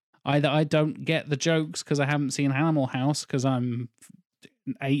either I don't get the jokes because I haven't seen Animal House because I'm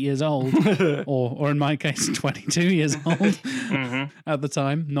 8 years old, or in my case, 22 years old at the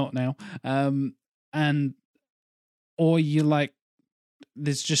time, not now. Or you like,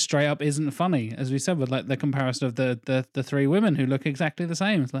 this just straight up isn't funny, as we said with like the comparison of the three women who look exactly the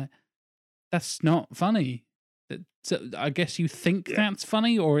same. It's like, that's not funny. So I guess you think that's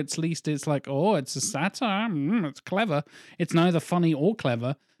funny, or at least it's like, oh, it's a satire. It's clever. It's neither funny or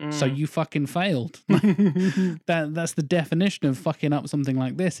clever. So you fucking failed. That's the definition of fucking up something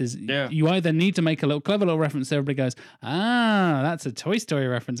like this. Is you either need to make a little clever little reference so everybody goes, that's a Toy Story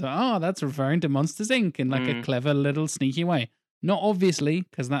reference. Oh, that's referring to Monsters Inc. in like a clever little sneaky way. Not obviously,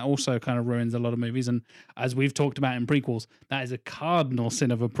 because that also kind of ruins a lot of movies. And as we've talked about in prequels, that is a cardinal sin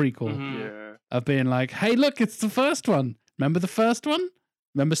of a prequel. Of being like, hey, look, it's the first one. Remember the first one?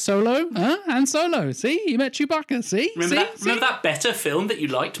 Remember Solo? And Solo. See? You met Chewbacca. See? Remember that better film that you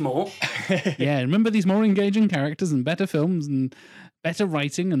liked more? Yeah, remember these more engaging characters and better films and better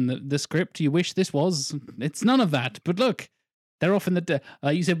writing and the script you wish this was. It's none of that. But look, they're off in the...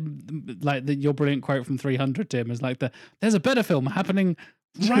 you said, like, your brilliant quote from 300, Tim, is like, there's a better film happening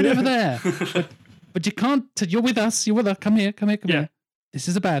right over there. But you can't... You're with us. You're with us. Come here. This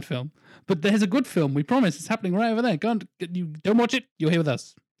is a bad film. But there's a good film. We promise. It's happening right over there. You don't watch it. You're here with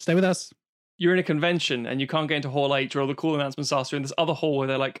us. Stay with us. You're in a convention and you can't get into Hall H where all the cool announcements are. So you're in this other hall where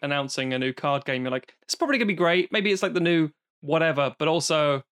they're like announcing a new card game. You're like, it's probably going to be great. Maybe it's like the new whatever. But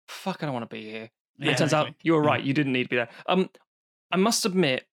also, fuck, I don't want to be here. Yeah, it turns out you were right. You didn't need to be there. I must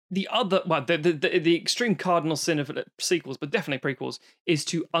admit, the extreme cardinal sin of sequels, but definitely prequels, is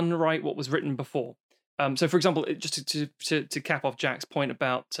to unwrite what was written before. So, for example, just to cap off Jack's point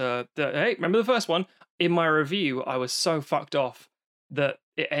about hey, remember the first one? In my review, I was so fucked off that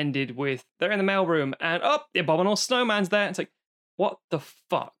it ended with they're in the mailroom and the abominable snowman's there. It's like, what the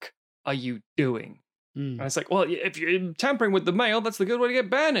fuck are you doing? And it's like, well, if you're tampering with the mail, that's the good way to get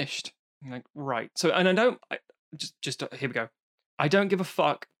banished. I'm like, right. So, and just here we go. I don't give a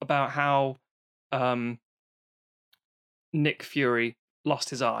fuck about how Nick Fury lost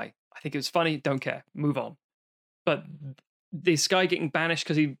his eye. I think it was funny. Don't care. Move on. But this guy getting banished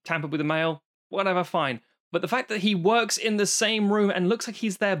because he tampered with the mail, whatever, fine. But the fact that he works in the same room and looks like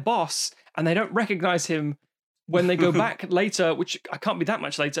he's their boss and they don't recognize him when they go back later, which I can't be that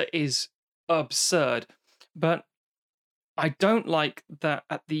much later, is absurd. But I don't like that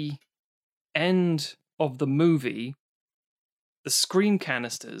at the end of the movie, the scream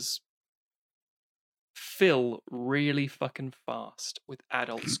canisters fill really fucking fast with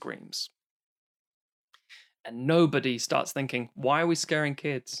adult screams. And nobody starts thinking, why are we scaring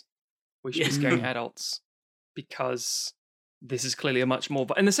kids? We should be scaring adults. Because this is clearly a much more...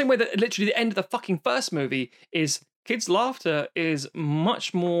 In the same way that literally the end of the fucking first movie is kids' laughter is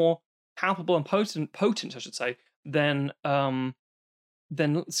much more palpable and potent, I should say, than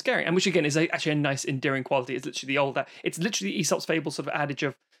scary. And which, again, is actually a nice, endearing quality. It's literally Aesop's Fable sort of adage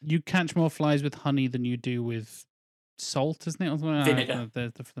of... You catch more flies with honey than you do with salt, isn't it? Vinegar.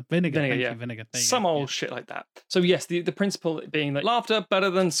 Vinegar, yeah. Vinegar. Some old shit like that. So yes, the principle being that laughter better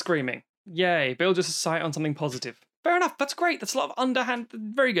than screaming. Yay, build your society on something positive. Fair enough, that's great. That's a lot of underhand,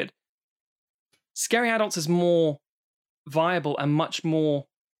 very good. Scary adults is more viable and much more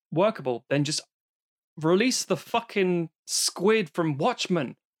workable than just release the fucking squid from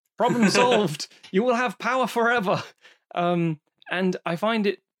Watchmen. Problem solved. You will have power forever. And I find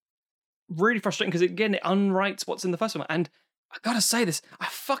it really frustrating because, again, it unwrites what's in the first one. And I gotta say this, I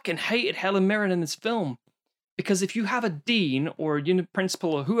fucking hated Helen Mirren in this film. Because if you have a dean or a unit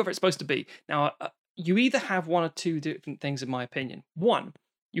principal or whoever it's supposed to be, now you either have one or two different things, in my opinion. One,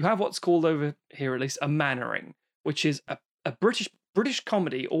 you have what's called over here at least a mannering, which is a British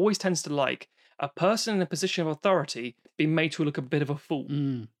comedy always tends to like a person in a position of authority being made to look a bit of a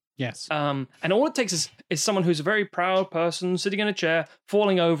fool. Yes. And all it takes is someone who's a very proud person sitting in a chair,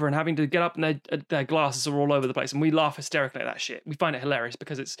 falling over and having to get up, and their glasses are all over the place. And we laugh hysterically at that shit. We find it hilarious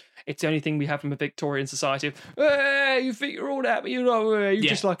because it's the only thing we have from a Victorian society of, hey, you think you're all that, but you're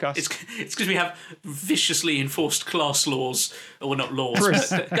just like us. It's because we have viciously enforced class laws, or not laws,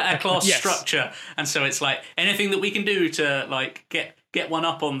 but a class structure. And so it's like anything that we can do to like get one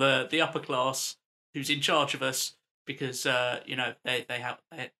up on the upper class who's in charge of us. Because they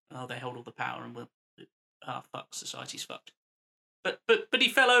hold all the power and society's fucked. But he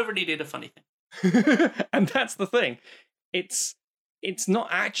fell over and he did a funny thing. And that's the thing. It's not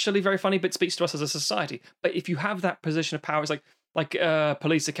actually very funny, but it speaks to us as a society. But if you have that position of power, it's like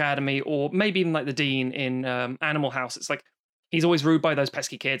Police Academy, or maybe even like the dean in Animal House. It's like he's always rude by those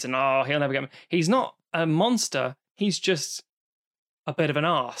pesky kids, and he'll never get them. He's not a monster. He's just a bit of an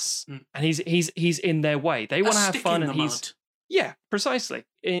arse, and he's in their way. They want to have fun, and he's precisely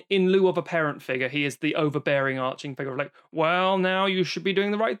in lieu of a parent figure. He is the overbearing, arching figure of like, well, now you should be doing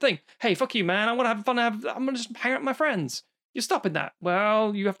the right thing. Hey, fuck you, man! I want to have fun. I'm gonna just hang out with my friends. You're stopping that.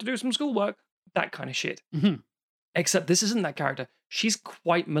 Well, you have to do some schoolwork. That kind of shit. Mm-hmm. Except this isn't that character. She's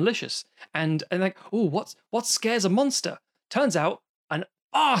quite malicious, and like, oh, what scares a monster? Turns out an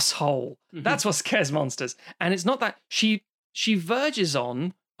asshole. That's what scares monsters, and it's not that She verges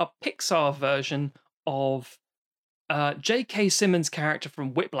on a Pixar version of J.K. Simmons' character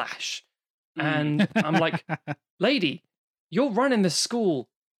from Whiplash. And I'm like, lady, you're running this school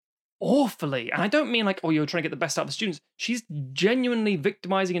awfully. And I don't mean like, you're trying to get the best out of the students. She's genuinely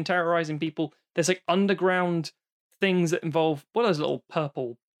victimizing and terrorizing people. There's like underground things that involve, what are those little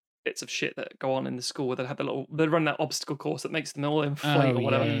purple bits of shit that go on in the school where they run that obstacle course that makes them all inflate or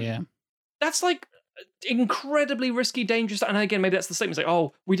whatever. Yeah. That's like incredibly risky, dangerous. And again, maybe that's the statement. It's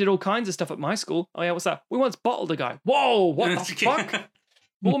like, we did all kinds of stuff at my school. Oh yeah, what's that? We once bottled a guy. Whoa, what the fuck?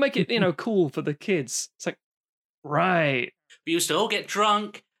 We'll make it, cool for the kids. It's like, right. We used to all get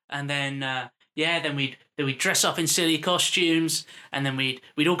drunk, and then we'd dress up in silly costumes, and then we'd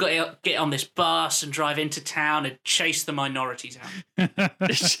all get on this bus and drive into town and chase the minorities out.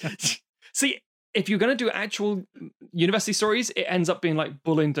 See, if you're going to do actual university stories, it ends up being like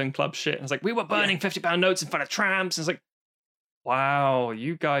Bullingdon Club shit. And it's like, we were burning £50 notes in front of trams. And it's like, wow,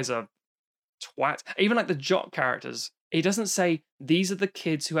 you guys are twats. Even like the jock characters, it doesn't say, these are the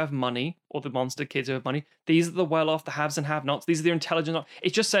kids who have money, or the monster kids who have money. These are the well-off, the haves and have-nots. These are the intelligent.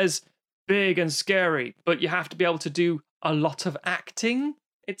 It just says big and scary, but you have to be able to do a lot of acting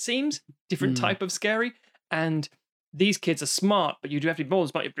it seems. Different type of scary. And these kids are smart, but you do have to be more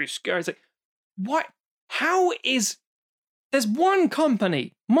smart, you have to be scary. It's like, what? How is... There's one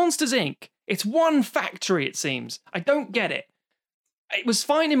company, Monsters, Inc. It's one factory, it seems. I don't get it. It was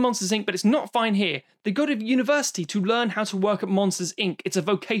fine in Monsters, Inc., but it's not fine here. They go to university to learn how to work at Monsters, Inc. It's a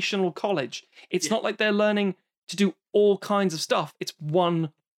vocational college. It's not like they're learning to do all kinds of stuff. It's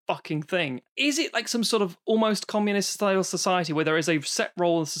one fucking thing. Is it like some sort of almost communist-style society where there is a set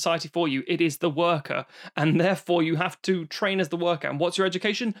role in society for you? It is the worker, and therefore you have to train as the worker. And what's your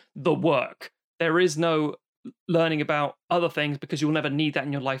education? The work. There is no learning about other things because you'll never need that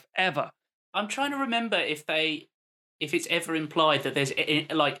in your life ever. I'm trying to remember if it's ever implied that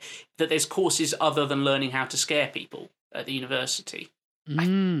there's courses other than learning how to scare people at the university. I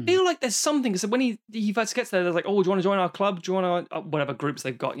feel like there's something. So when he first gets there, they're like, "Oh, do you want to join our club? Do you want to whatever groups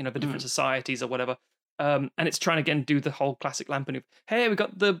they've got? You know, the different societies or whatever." And it's trying to again do the whole classic Lampoon of, "Hey, we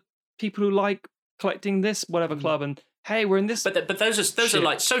got the people who like collecting this whatever club, and hey, we're in this." But those are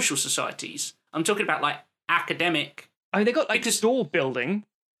like social societies. I'm talking about like academic. I mean, they got like store building.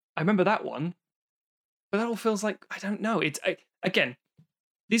 I remember that one, but that all feels like I don't know. It's again,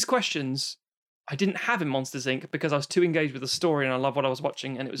 these questions I didn't have in Monsters, Inc. because I was too engaged with the story and I love what I was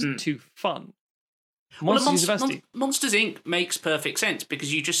watching and it was too fun. Monsters Inc. makes perfect sense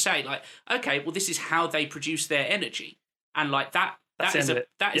because you just say like, okay, well, this is how they produce their energy, and like that is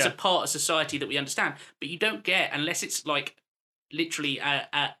a part of society that we understand. But you don't get, unless it's like literally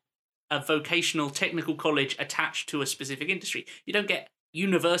a vocational technical college attached to a specific industry. You don't get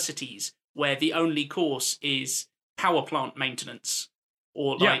universities where the only course is power plant maintenance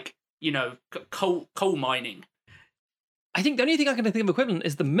or like coal mining. I think the only thing I can think of equivalent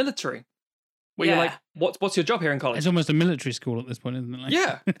is the military, where you're like, what's your job here in college? It's almost a military school at this point, isn't it? Like...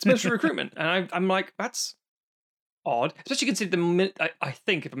 Yeah, it's military recruitment, and I'm like, that's odd. Especially considering I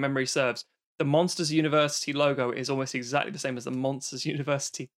think, if memory serves, the Monsters University logo is almost exactly the same as the Monsters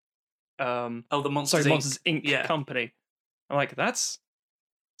University. The Monsters Inc. company. I'm like, that's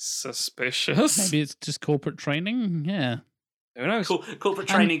suspicious. Maybe it's just corporate training. Yeah. Who knows? Corporate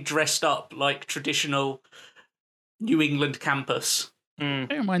training dressed up like traditional New England campus. Bear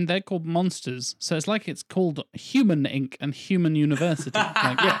in mind, they're called Monsters, so it's like it's called Human Inc. and Human University.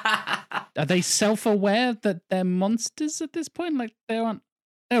 Like, are they self-aware that they're monsters at this point? Like, they're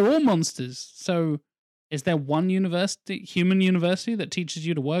all monsters. So is there one Human University, that teaches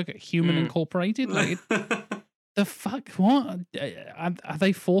you to work at Human Incorporated? Like, the fuck? What? Are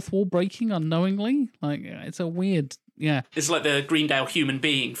they fourth wall breaking unknowingly? Like, it's a weird... Yeah. It's like the Greendale Human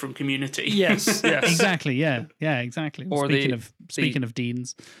Being from Community. Yes. Exactly, yeah, exactly. Or speaking of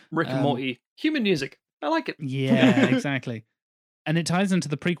deans. Rick and Morty. Human music. I like it. Yeah, exactly. And it ties into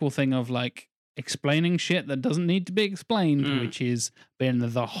the prequel thing of like explaining shit that doesn't need to be explained, which has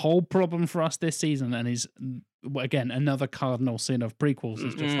been the whole problem for us this season, and is, again, another cardinal sin of prequels.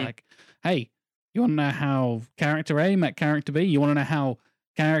 It's just like, hey, you want to know how character A met character B? You want to know how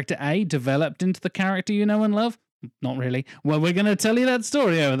character A developed into the character you know and love? Not really. Well, we're going to tell you that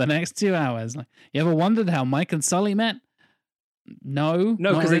story over the next 2 hours. Like, you ever wondered how Mike and Sully met? No,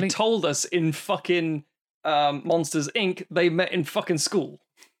 because really. They told us in fucking Monsters, Inc. they met in fucking school.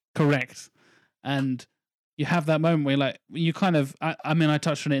 Correct. And you have that moment where, like, you kind of... I mean, I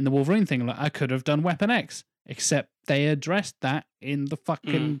touched on it in the Wolverine thing. Like, I could have done Weapon X, except they addressed that in the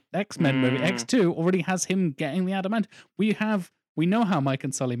fucking X-Men movie. X2 already has him getting the adamant. We know how Mike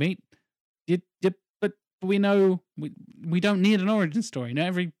and Sully meet. But we know we don't need an origin story. Not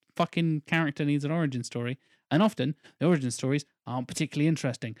every fucking character needs an origin story. And often, the origin stories aren't particularly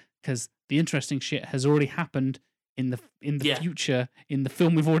interesting because the interesting shit has already happened in the future, in the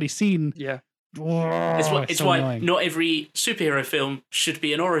film we've already seen. Yeah. It's so why annoying. Not every superhero film should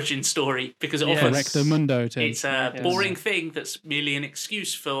be an origin story, because it offers Recto Mundo it's a boring thing that's merely an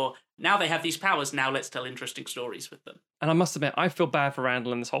excuse for, now they have these powers, now let's tell interesting stories with them. And I must admit, I feel bad for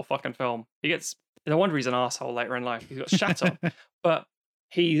Randall in this whole fucking film. No wonder he's an asshole later in life. He's got shat on. But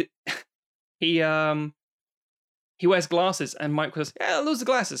he wears glasses, and Mike goes, "Yeah, lose the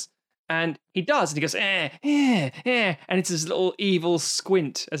glasses." And he does, and he goes, and it's his little evil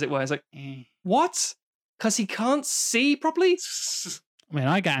squint, as it were. It's like, what? Because he can't see properly? I mean,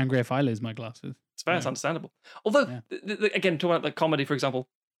 I get angry if I lose my glasses. It's very understandable. Although, again, talking about the comedy, for example,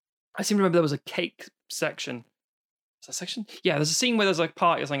 I seem to remember there was a cake section. Is that section? Yeah, there's a scene where there's like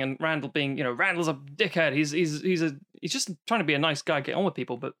party or something, and Randall being, Randall's a dickhead. He's just trying to be a nice guy, get on with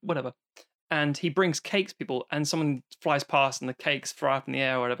people, but whatever. And he brings cakes to people, and someone flies past, and the cakes fly up in the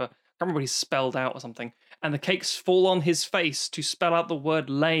air or whatever. I can't remember what he's spelled out or something. And the cakes fall on his face to spell out the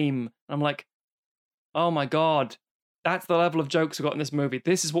word lame. And I'm like, oh my God. That's the level of jokes we got in this movie.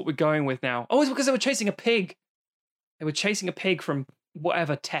 This is what we're going with now. Oh, it's because they were chasing a pig. They were chasing a pig from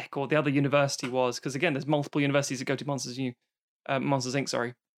whatever tech or the other university was. Because again, there's multiple universities that go to Monsters Inc.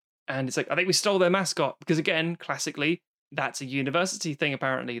 Sorry, and it's like I think we stole their mascot because again, classically, that's a university thing.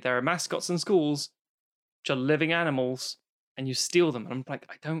 Apparently, there are mascots in schools which are living animals, and you steal them. And I'm like,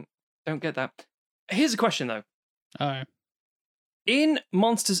 I don't get that. Here's a question though. Oh, In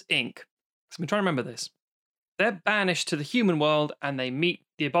Monsters Inc., because I'm trying to remember this, they're banished to the human world and they meet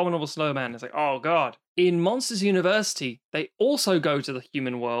the abominable snowman. It's like, oh god. In Monsters University, they also go to the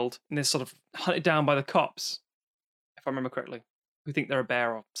human world and they're sort of hunted down by the cops, if I remember correctly, who think they're a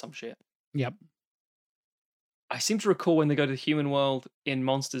bear or some shit. yep. I seem to recall when they go to the human world in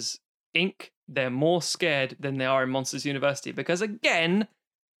Monsters Inc., they're more scared than they are in Monsters University because, again,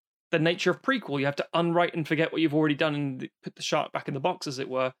 the nature of prequel, you have to unwrite and forget what you've already done and put the shark back in the box, as it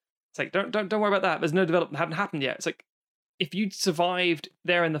were. It's like, don't worry about that. There's no development, haven't happened yet. It's like, if you'd survived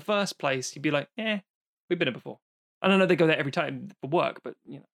there in the first place, you'd be like, we've been here before. I don't know they go there every time for work, but,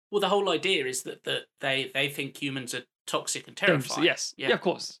 you know. Well, the whole idea is that they think humans are toxic and terrifying. Yes, yeah, of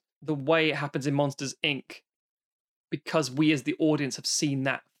course. The way it happens in Monsters, Inc., because we as the audience have seen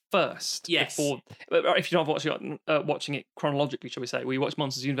that first. Yes. Before, if you're not watching it chronologically, shall we say, we watch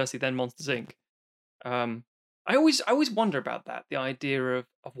Monsters University, then Monsters, Inc. I always wonder about that, the idea of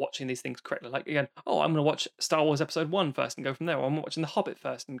watching these things correctly. Like, again, I'm going to watch Star Wars Episode 1 first and go from there, or I'm watching The Hobbit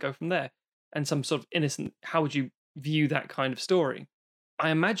first and go from there. And some sort of innocent, how would you view that kind of story? I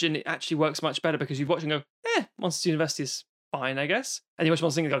imagine it actually works much better because you watch and go, Monsters University is fine, I guess. And you watch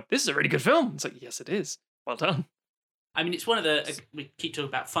Monsters and go, this is a really good film. It's like, yes, it is. Well done. I mean, it's one of we keep talking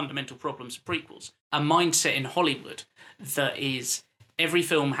about fundamental problems of prequels. A mindset in Hollywood that is every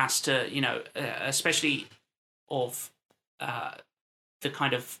film has to, especially of the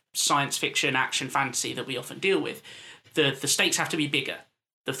kind of science fiction, action, fantasy that we often deal with, the stakes have to be bigger.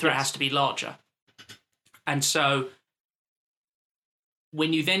 The threat has to be larger. And so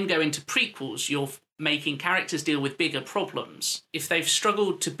when you then go into prequels, you're making characters deal with bigger problems. If they've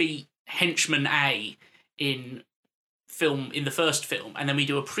struggled to beat Henchman A in the first film, and then we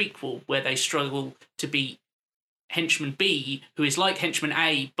do a prequel where they struggle to beat Henchman B, who is like Henchman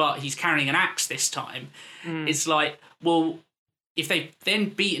A, but he's carrying an axe this time. It's like, well, if they've then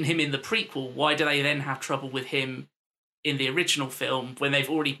beaten him in the prequel, why do they then have trouble with him in the original film when they've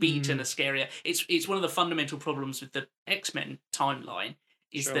already beaten a scarier? It's one of the fundamental problems with the X-Men timeline,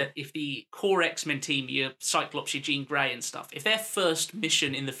 is that if the core X-Men team, your Cyclops, your Jean Grey and stuff, if their first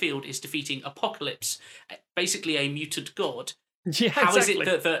mission in the field is defeating Apocalypse, basically a mutant god, how is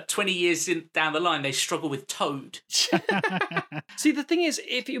it that 20 years down the line they struggle with Toad? See, the thing is,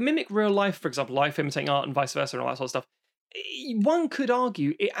 if you mimic real life, for example, life imitating art and vice versa and all that sort of stuff, one could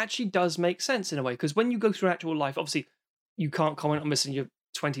argue it actually does make sense in a way, because when you go through actual life, obviously you can't comment on this in your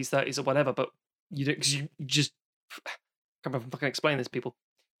 20s, 30s or whatever, but you just... I can't remember if I can explain this, people.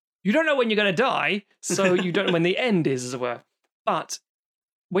 You don't know when you're going to die, so you don't know when the end is, as it were. But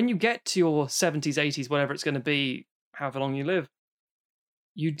when you get to your 70s, 80s, whatever it's going to be, however long you live,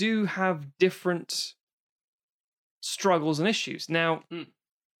 you do have different struggles and issues. Now,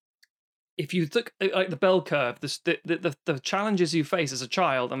 if you look at like the bell curve, the challenges you face as a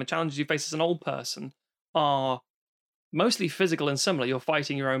child and the challenges you face as an old person are mostly physical and similar. You're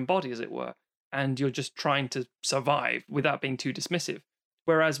fighting your own body, as it were, and you're just trying to survive without being too dismissive.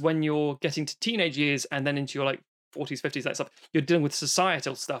 Whereas when you're getting to teenage years and then into your like 40s, 50s, that stuff, you're dealing with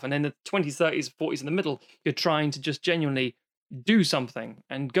societal stuff. And in the 20s, 30s, 40s in the middle, you're trying to just genuinely do something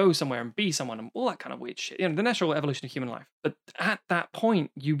and go somewhere and be someone and all that kind of weird shit. The natural evolution of human life. But at that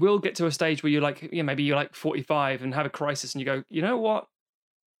point, you will get to a stage where you're like, maybe you're like 45 and have a crisis and you go, you know what?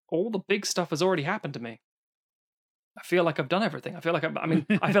 All the big stuff has already happened to me. I feel like I've done everything. I feel like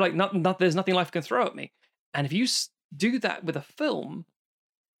I feel like there's nothing life can throw at me. And if you do that with a film,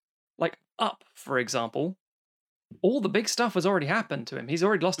 like Up, for example, all the big stuff has already happened to him. He's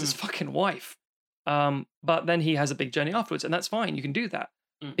already lost his fucking wife. But then he has a big journey afterwards, and that's fine. You can do that.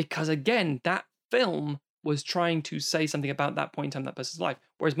 Because again, that film was trying to say something about that point in time in that person's life.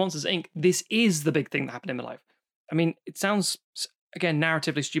 Whereas Monsters, Inc., this is the big thing that happened in my life. I mean, it sounds, again,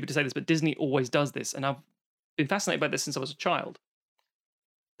 narratively stupid to say this, but Disney always does this. And I've been fascinated by this since I was a child.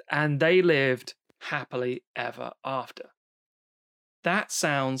 And they lived happily ever after. That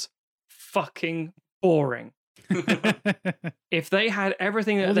sounds fucking boring. If they had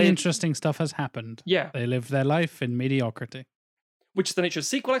everything that all the interesting stuff has happened. Yeah. They live their life in mediocrity. Which is the nature of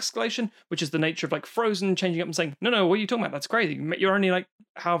sequel escalation, which is the nature of like Frozen changing up and saying, no, what are you talking about? That's crazy. You're only like,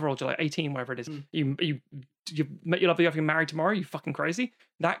 however old you're, like 18, whatever it is. You met your lovely wife, you're married tomorrow, you fucking crazy.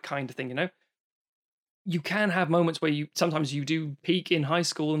 That kind of thing, you can have moments where sometimes you do peak in high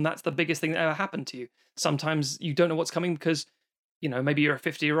school, and that's the biggest thing that ever happened to you. Sometimes you don't know what's coming because, maybe you're a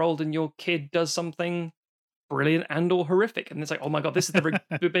 50-year-old and your kid does something brilliant and or horrific, and it's like, oh my god, this is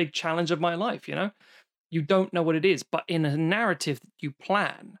the big challenge of my life. You don't know what it is, but in a narrative that you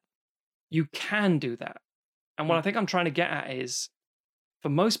plan, you can do that. And what I think I'm trying to get at is, for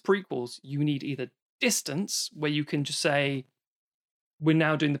most prequels, you need either distance, where you can just say, we're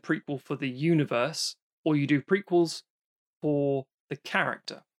now doing the prequel for the universe, or you do prequels for the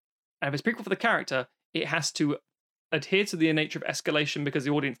character. And if it's prequel for the character, it has to adhere to the nature of escalation because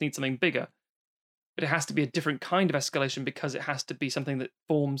the audience needs something bigger. But it has to be a different kind of escalation because it has to be something that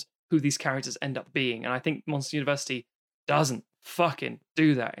forms who these characters end up being. And I think Monster University doesn't fucking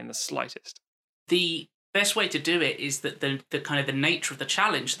do that in the slightest. The best way to do it is that the kind of the nature of the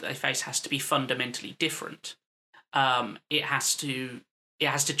challenge that they face has to be fundamentally different. It has to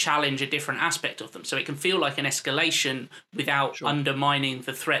challenge a different aspect of them, so it can feel like an escalation without undermining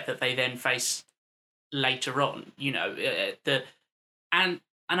the threat that they then face later on. And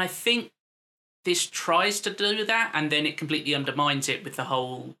I think this tries to do that, and then it completely undermines it with the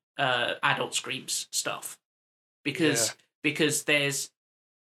whole adult screams stuff, because there's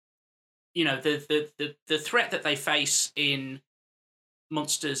the threat that they face in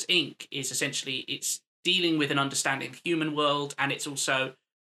Monsters Inc. is essentially it's dealing with an understanding of the human world, and it's also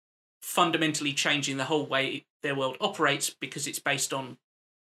fundamentally changing the whole way their world operates because it's based on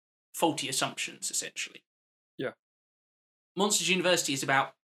faulty assumptions, essentially. Yeah. Monsters University is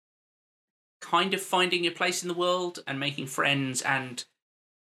about kind of finding your place in the world and making friends, and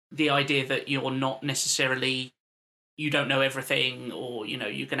the idea that you're not necessarily, you don't know everything, or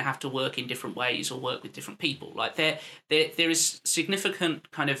you're going to have to work in different ways or work with different people. Like there is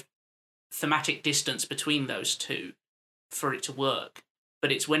significant kind of thematic distance between those two for it to work,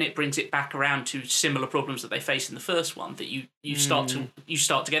 but it's when it brings it back around to similar problems that they face in the first one that you start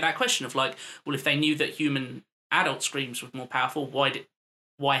to get that question of like, well, if they knew that human adult screams were more powerful,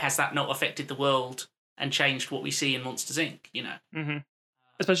 why has that not affected the world and changed what we see in Monsters Inc? Mm-hmm.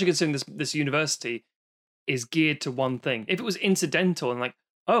 Especially considering this university is geared to one thing. If it was incidental and like,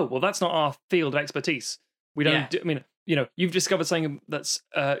 oh well, that's not our field of expertise, we don't you've discovered something that's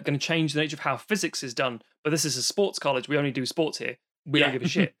going to change the nature of how physics is done, but this is a sports college, we only do sports here, we don't give a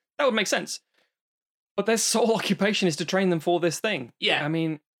shit. That would make sense. But their sole occupation is to train them for this thing. Yeah. I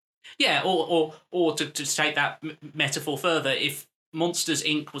mean... Yeah, or to take that metaphor further, if Monsters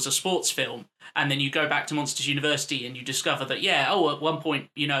Inc. was a sports film, and then you go back to Monsters University and you discover that, at one point,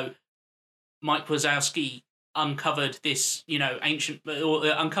 Mike Wazowski uncovered this,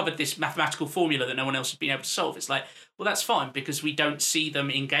 uncovered this mathematical formula that no one else has been able to solve. It's like, well, that's fine, because we don't see them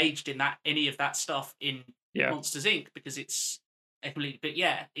engaged in any of that stuff in Monsters Inc. because it's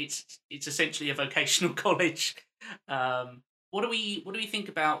it's essentially a vocational college. What do we think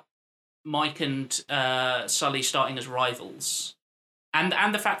about Mike and Sully starting as rivals,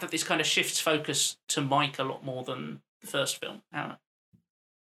 and the fact that this kind of shifts focus to Mike a lot more than the first film?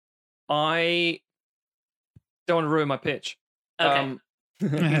 I don't want to ruin my pitch. Okay.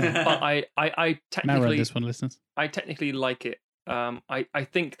 But I technically narrow this one, listeners. I technically like it. I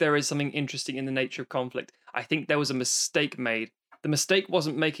think there is something interesting in the nature of conflict. I think there was a mistake made. The mistake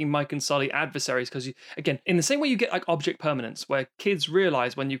wasn't making Mike and Sully adversaries, because again, in the same way you get like object permanence, where kids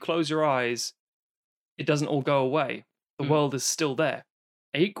realize when you close your eyes, it doesn't all go away. The world is still there.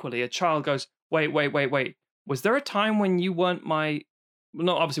 Equally, a child goes, wait. Was there a time when you weren't my...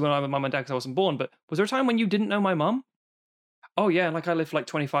 Not obviously when I was my mum and dad because I wasn't born, but was there a time when you didn't know my mum? Oh yeah, like I lived for like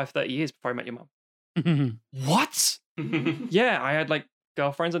 25, 30 years before I met your mum. What? Yeah, I had like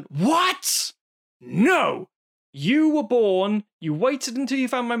girlfriends and... What? No! You were born, you waited until you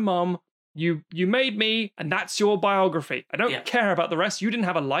found my mum, you made me, and that's your biography. I don't care about the rest. You didn't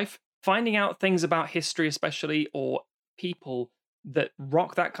have a life. Finding out things about history especially, or people that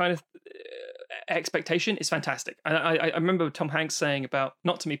rock that kind of expectation is fantastic. I remember Tom Hanks saying about,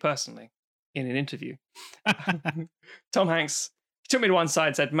 not to me personally, in an interview, Tom Hanks took me to one side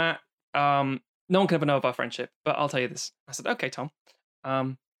and said, Matt, no one can ever know of our friendship, but I'll tell you this. I said, okay, Tom,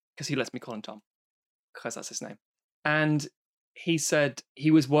 because he lets me call him Tom, because that's his name. And he said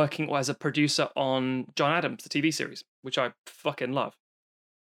he was working as a producer on John Adams, the TV series, which I fucking love,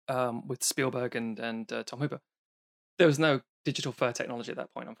 with Spielberg and Tom Hooper. There was no digital fur technology at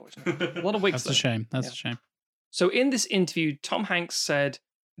that point, unfortunately. A lot of wigs. That's a shame. That's a shame. So in this interview, Tom Hanks said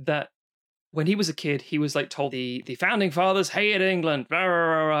that when he was a kid, he was like told the founding fathers hated England. Rah, rah,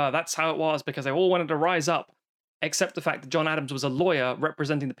 rah, rah. That's how it was, because they all wanted to rise up, except the fact that John Adams was a lawyer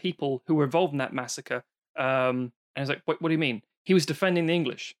representing the people who were involved in that massacre. And I was like, what do you mean? He was defending the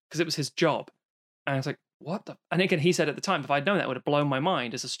English because it was his job. And I was like, what the? And again, he said at the time, if I'd known that, it would have blown my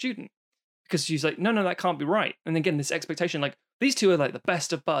mind as a student. Because she's like, no, that can't be right. And again, this expectation, like, these two are like the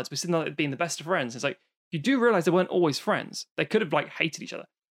best of buds. We're sitting there being the best of friends. It's like, you do realize they weren't always friends. They could have like hated each other.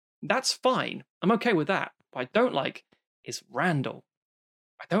 That's fine. I'm okay with that. What I don't like is Randall.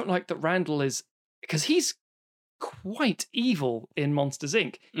 I don't like that Randall is, because he's quite evil in Monsters,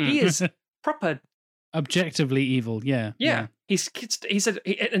 Inc. He is proper objectively evil. Yeah. He said,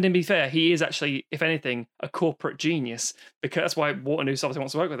 and to be fair, he is actually, if anything, a corporate genius, because that's why Waternoose obviously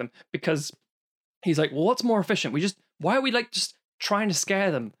wants to work with him, because he's like, well, what's more efficient? Why are we like just trying to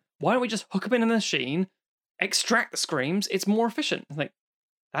scare them? Why don't we just hook them in a machine, extract the screams? It's more efficient. It's like,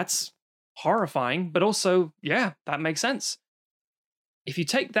 that's horrifying, but also, yeah, that makes sense. If you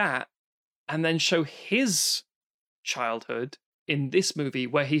take that and then show his childhood in this movie,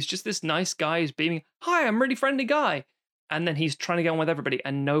 where he's just this nice guy who's beaming, hi, I'm a really friendly guy. And then he's trying to get on with everybody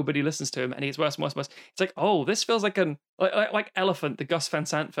and nobody listens to him and he gets worse and worse and worse. It's like, oh, this feels like like Elephant, the Gus Van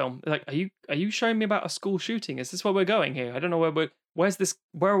Sant film. Like, are you showing me about a school shooting? Is this where we're going here? I don't know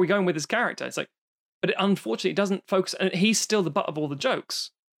where are we going with this character? It's like, but it unfortunately doesn't focus, and he's still the butt of all the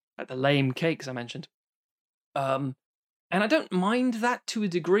jokes, like the lame cakes I mentioned. And I don't mind that to a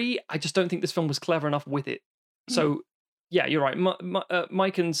degree. I just don't think this film was clever enough with it. So, yeah, you're right.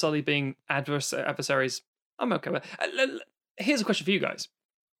 Mike and Sully being adversaries, I'm okay with it. Here's a question for you guys.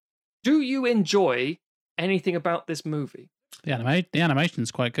 Do you enjoy anything about this movie? The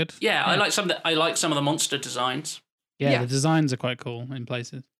animation's quite good. Yeah, I like some of the monster designs. Yeah, the designs are quite cool in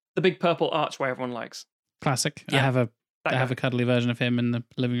places. The big purple archway everyone likes. Classic. Yeah. I have a cuddly version of him in the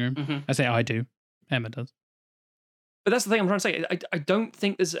living room. Mm-hmm. I say I do. Emma does. But that's the thing I'm trying to say. I don't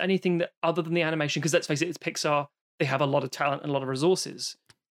think there's anything that other than the animation, because let's face it, it's Pixar. They have a lot of talent and a lot of resources.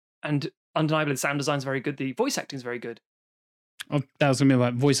 And undeniably, the sound design's very good. The voice acting's very good. Oh, that was going to be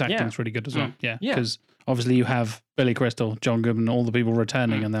like voice acting's really good as well. Yeah. Because obviously you have Billy Crystal, John Goodman, all the people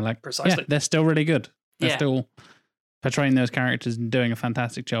returning, and they're like, precisely. Yeah, they're still really good. They're still portraying those characters and doing a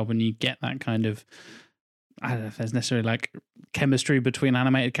fantastic job. And you get that kind of, I don't know if there's necessarily like chemistry between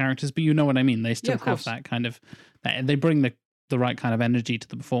animated characters, but you know what I mean. They still have that kind of, they bring the right kind of energy to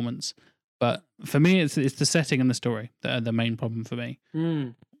the performance. But for me, it's the setting and the story that are the main problem for me.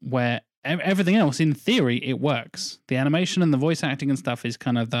 Where everything else, in theory, it works. The animation and the voice acting and stuff is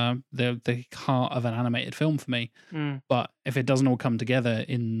kind of the heart of an animated film for me. But if it doesn't all come together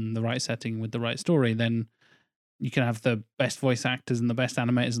in the right setting with the right story, then you can have the best voice actors and the best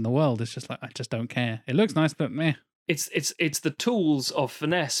animators in the world. It's just like, I just don't care. It looks nice, but meh. It's the tools of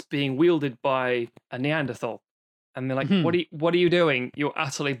finesse being wielded by a Neanderthal. And they're like, what are you doing? You're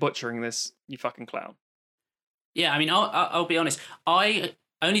utterly butchering this, you fucking clown. Yeah, I mean, I'll be honest. I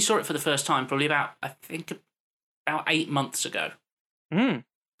only saw it for the first time probably about 8 months ago. And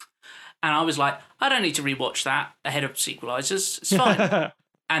I was like, I don't need to rewatch that ahead of Sequelizers. It's fine.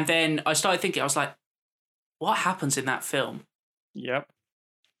 And then I started thinking, I was like, what happens in that film? Yep.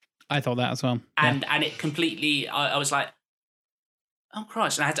 I thought that as well. And it completely, I was like, oh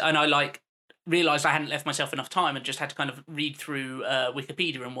Christ. And I like realised I hadn't left myself enough time and just had to kind of read through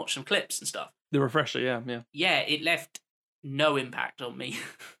Wikipedia and watch some clips and stuff. The refresher, yeah. Yeah, it left no impact on me,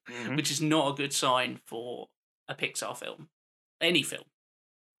 which is not a good sign for a Pixar film. Any film.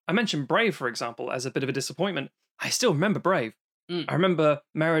 I mentioned Brave, for example, as a bit of a disappointment. I still remember Brave. I remember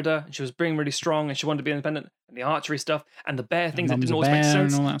Merida, and she was being really strong, and she wanted to be independent, and the archery stuff, and the bear things that didn't always make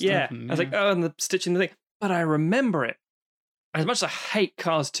sense. I was like, oh, and the stitching the thing. But I remember it. As much as I hate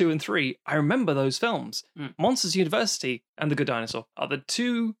Cars 2 and 3, I remember those films. Monsters University and The Good Dinosaur are the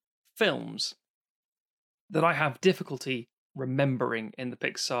two films that I have difficulty remembering in the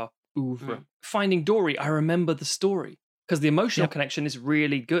Pixar oeuvre. Finding Dory, I remember the story because the emotional connection is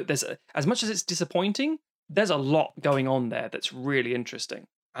really good. There's as much as it's disappointing, there's a lot going on there that's really interesting.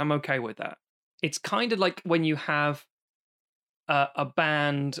 I'm okay with that. It's kind of like when you have a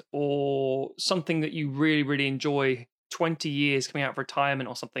band or something that you really, really enjoy 20 years coming out of retirement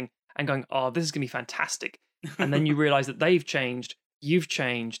or something and going, oh, this is going to be fantastic. And then you realize that they've changed, you've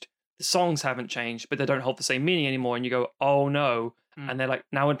changed, the songs haven't changed, but they don't hold the same meaning anymore. And you go, oh no. And they're like,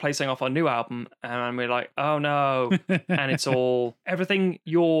 now we're playing off our new album. And we're like, oh no. And it's all, everything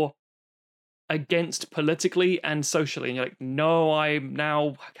you're against politically and socially. And you're like, no,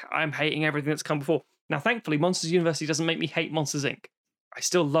 I'm hating everything that's come before. Now, thankfully, Monsters University doesn't make me hate Monsters, Inc. I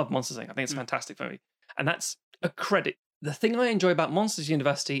still love Monsters, Inc. I think it's fantastic for me. And that's a credit. The thing I enjoy about Monsters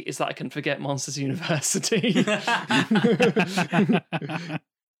University is that I can forget Monsters University.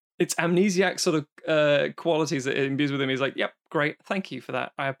 It's amnesiac sort of qualities that it imbues with him. He's like, yep, great. Thank you for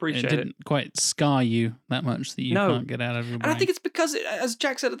that. I appreciate it. It didn't quite scar you that much that you can't get out of your brain. And I think it's because, as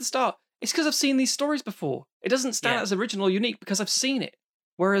Jack said at the start, It's because I've seen these stories before. It doesn't stand out as original or unique because I've seen it.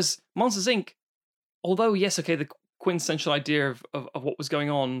 Whereas Monsters, Inc., although, yes, okay, the quintessential idea of what was going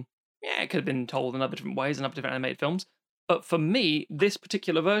on, yeah, it could have been told in other different ways in other different animated films. But for me, this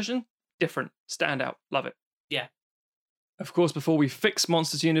particular version, different, stand out, love it. Yeah. Of course, before we fix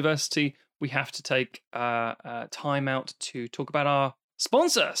Monsters University, we have to take time out to talk about our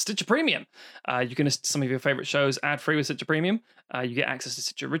sponsor, Stitcher Premium. You can listen to some of your favorite shows ad-free with Stitcher Premium. You get access to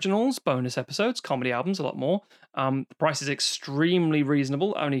Stitcher Originals, bonus episodes, comedy albums, a lot more. The price is extremely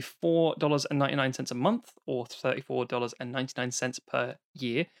reasonable, only $4.99 a month or $34.99 per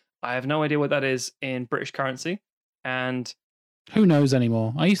year. I have no idea what that is in British currency. And who knows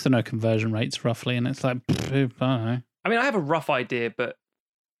anymore? I used to know conversion rates roughly, and it's like, I don't know. I mean, I have a rough idea, but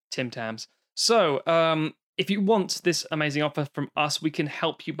Tim Tams. So, if you want this amazing offer from us, we can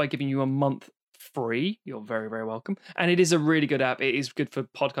help you by giving you a month free. You're very, very welcome. And it is a really good app. It is good for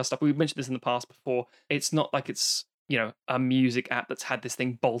podcast stuff. We've mentioned this in the past before. It's not like it's, a music app that's had this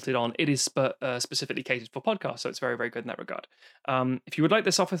thing bolted on. It is specifically catered for podcasts, so it's very, very good in that regard. If you would like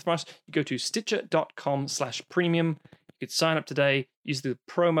this offer from us, you go to stitcher.com/premium. You could sign up today, use the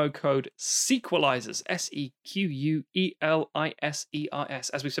promo code Sequelizers, SEQUELISERS.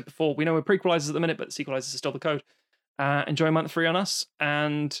 As we've said before, we know we're prequelizers at the minute, but Sequelizers is still the code. Enjoy a month free on us,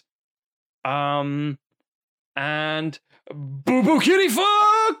 and Boo Boo Kitty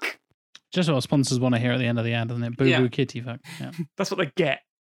Fuck! Just what sponsors want to hear at the end of the ad, isn't it? Boo Boo Kitty Fuck. Yeah. That's what they get.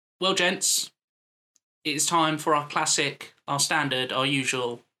 Well, gents, it's time for our classic, our standard, our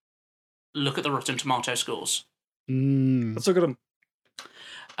usual look at the Rotten Tomato scores. Let's look at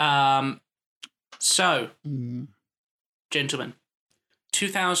them. Gentlemen,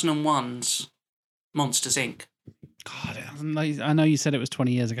 2001's Monsters, Inc. God, I know you said it was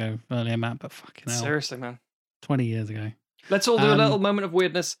 20 years ago earlier, Matt, but fucking hell. Seriously, man. 20 years ago. Let's all do a little moment of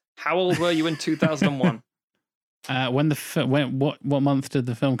weirdness. How old were you in 2001? What month did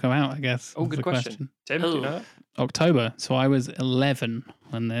the film come out, I guess? Oh, good question. Tim, do you know that? October. So I was 11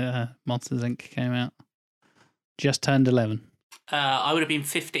 when the Monsters, Inc. came out. Just turned 11. I would have been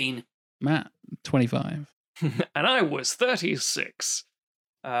 15. Matt, 25. And I was 36.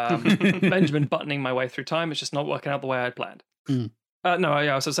 Benjamin buttoning my way through time. It's just not working out the way I had planned. I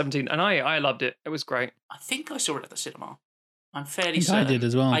was 17, and I loved it. It was great. I think I saw it at the cinema. I'm fairly certain. I did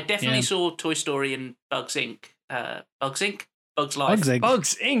as well. I definitely saw Toy Story and Bugs Inc. Bugs Inc? Bugs Life.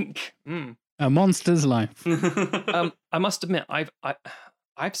 Bugs Inc. A Monster's Life. I must admit,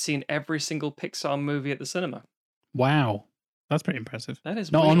 I've seen every single Pixar movie at the cinema. Wow, that's pretty impressive. That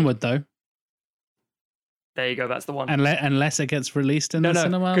is not weird. Onward though. There you go. That's the one. Unless it gets released in the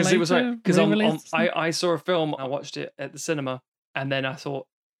cinema because later. It was right. Because I saw a film. I watched it at the cinema, and then I thought,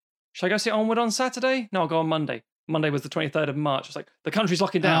 should I go see Onward on Saturday? No, I'll go on Monday. Monday was the 23rd of March. It's like the country's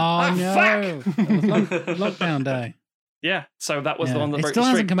locking down. No. Fuck! Lockdown day. Yeah, so that was the one that it broke still the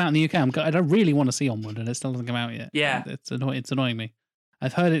hasn't streak. come out in the UK. I don't really want to see Onward, and it still hasn't come out yet. Yeah, it's annoying me.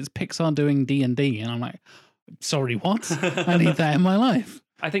 I've heard it's Pixar doing D&D, and I'm like, sorry, what? I need that in my life.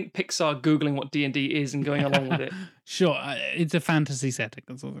 I think Pixar Googling what D&D is and going along with it. Sure, it's a fantasy setting.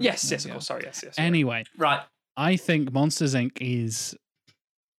 That's all. Yes, of course. Sorry, yes. Anyway, right. I think Monsters, Inc. is...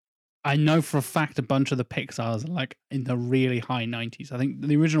 I know for a fact a bunch of the Pixars are like in the really high 90s. I think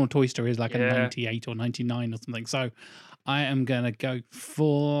the original Toy Story is like a 98 or 99 or something. So I am going to go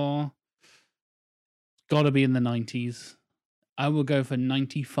for... Got to be in the 90s. I will go for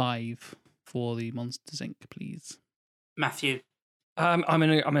 95 for the Monsters, Inc., please. Matthew? I'm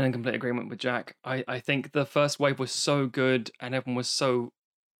in complete agreement with Jack. I think the first wave was so good and everyone was so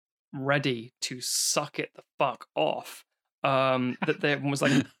ready to suck it the fuck off. That everyone was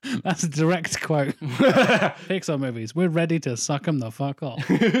like, that's a direct quote. Pixar movies, we're ready to suck them the fuck off.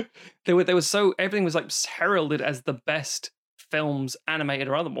 They were so, everything was like heralded as the best films, animated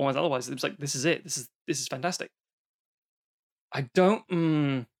or otherwise. It was like, this is it. This is fantastic. I don't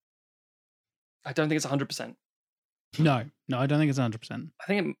think it's 100%. No, I don't think it's 100%. I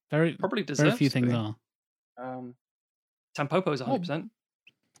think it probably deserves. Very few things are. Tampopo is 100%.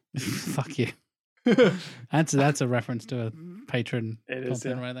 Fuck you. That's a reference to a patron. It is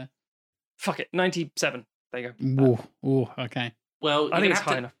right there. Fuck it, 97. There you go. Ooh, okay. Well, I think it's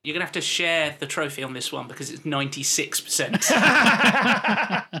high enough. You're gonna have to share the trophy on this one because it's 96%.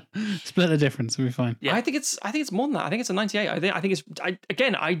 Split the difference, we'll be fine. Yeah. I think it's more than that. I think it's a 98. I think it's. I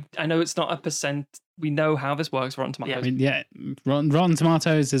know it's not a percent. We know how this works. Rotten Tomatoes. Rotten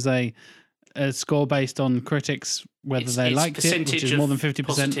Tomatoes is a score based on critics whether they liked it, which is more than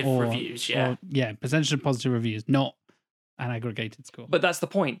 50%, or reviews. Percentage of positive reviews, not an aggregated score. But that's the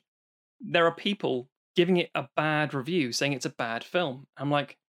point. There are people giving it a bad review, saying it's a bad film. I'm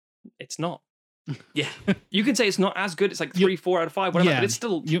like, It's not. Yeah. You can say it's not as good. It's like 3, 4 out of 5, whatever. Yeah. But it's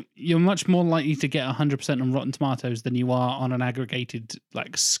still. You're much more likely to get 100% on Rotten Tomatoes than you are on an aggregated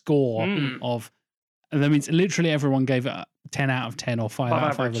like score of. And that means literally everyone gave it a 10 out of 10 or 5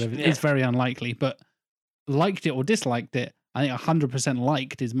 out of 5, whatever. Yeah. It's very unlikely, but liked it or disliked it, I think 100%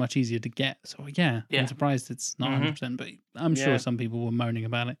 liked is much easier to get. So yeah. I'm surprised it's not 100%, but I'm sure some people were moaning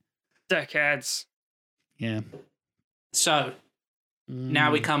about it. Dickheads. Yeah. So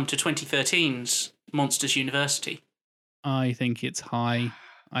now we come to 2013's Monsters University. I think it's high.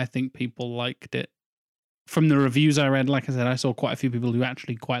 I think people liked it. From the reviews I read, like I said, I saw quite a few people who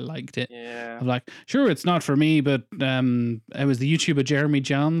actually quite liked it. Yeah. I'm like, sure, it's not for me, but it was the YouTuber Jeremy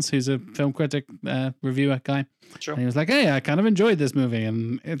Johns, who's a film critic, reviewer guy. Sure. And he was like, hey, I kind of enjoyed this movie.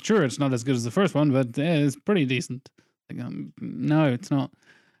 And it's not as good as the first one, but it's pretty decent. Like, no, it's not.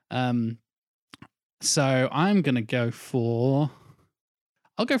 So I'm going to go for...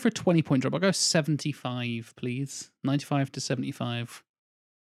 I'll go for a 20-point drop. I'll go 75, please. 95 to 75.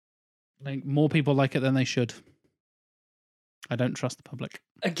 Like, more people like it than they should. I don't trust the public.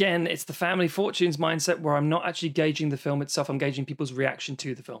 Again, it's the family fortunes mindset where I'm not actually gauging the film itself. I'm gauging people's reaction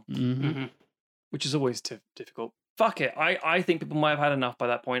to the film, which is always difficult. Fuck it. I think people might have had enough by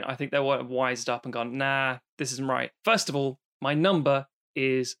that point. I think they would have wised up and gone, nah, this isn't right. First of all, my number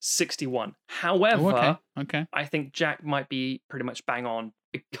is 61. However, okay. I think Jack might be pretty much bang on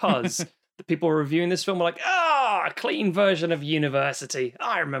because the people reviewing this film were like, a clean version of University.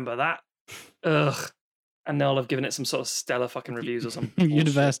 I remember that. Ugh. And they'll have given it some sort of stellar fucking reviews or something.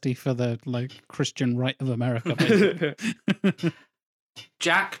 University for the like Christian right of America, basically.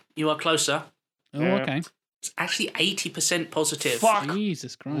 Jack, you are closer. Oh, okay. It's actually 80% positive. Fuck.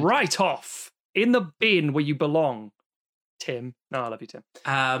 Jesus Christ. Right off. In the bin where you belong, Tim. No, I love you, Tim.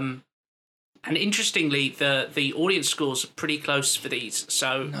 And interestingly, the audience scores are pretty close for these.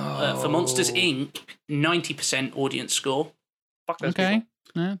 So for Monsters Inc., 90% audience score. Fuck those Okay. people.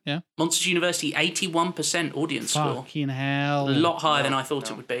 Yeah. Monsters University, 81% audience score. Fucking hell. A lot higher than I thought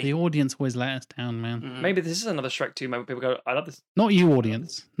it would be. The audience always let us down, man. Maybe this is another Shrek 2 moment. People go, I love this. Not you,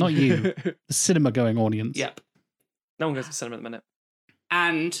 audience. Not you. The cinema-going audience. Yep. No one goes to cinema at the minute.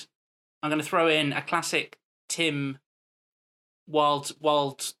 And I'm going to throw in a classic Tim Wild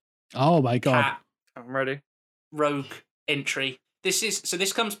Oh, my God. Cat I'm ready. rogue entry.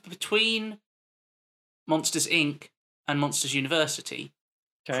 This comes between Monsters Inc. and Monsters University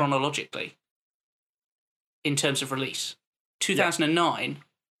chronologically in terms of release. 2009,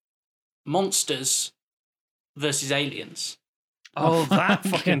 Monsters versus Aliens. Oh, that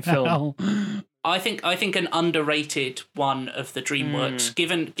fucking film. I think an underrated one of the DreamWorks.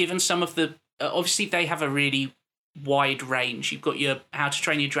 Given some of the obviously they have a really wide range. You've got your How to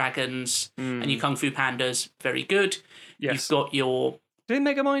Train Your Dragons and your Kung Fu Pandas, very good. Yes. You've got your... Did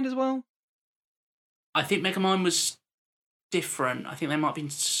Megamind as well? I think Megamind was different. I think they might have been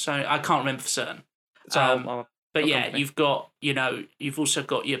so... I can't remember for certain. But yeah, you've got, you've also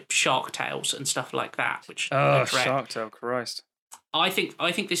got your Shark Tales and stuff like that, which... Oh, Shark Tale, Christ. I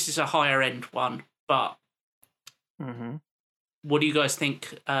think this is a higher end one, but... What do you guys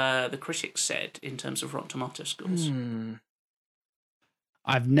think the critics said in terms of Rotten Tomato scores?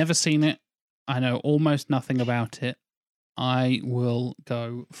 I've never seen it. I know almost nothing about it. I will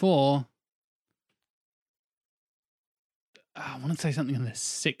go for... I want to say something in the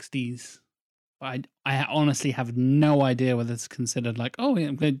 60s. But I honestly have no idea whether it's considered like, oh,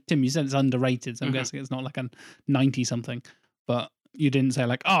 yeah, Tim, you said it's underrated, so I'm guessing it's not like a 90-something. But you didn't say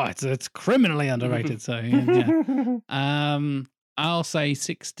like, oh, it's criminally underrated. So yeah. I'll say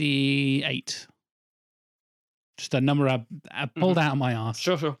 68. Just a number I pulled out of my ass.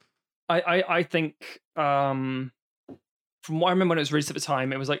 Sure. I think from what I remember when it was released at the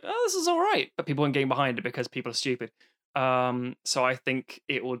time, it was like, oh, this is all right, but people weren't getting behind it because people are stupid. So I think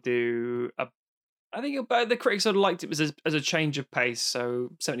it will do. I think the critics sort of liked it as a change of pace.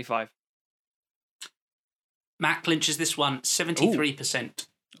 So 75. Matt clinches this one 73%.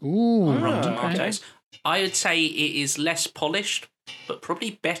 Ooh, on Rotten Tomatoes. okay. I would say it is less polished, but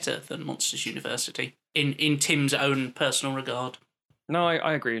probably better than Monsters University in Tim's own personal regard. No,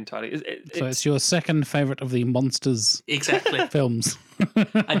 I agree entirely. So it's your second favourite of the Monsters Exactly. films.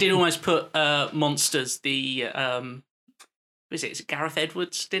 I did almost put Monsters, the... is it Gareth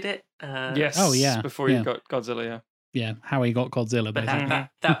Edwards did it? Yes. Oh, yeah. Before you got Godzilla, yeah. Yeah, how he got Godzilla, But basically.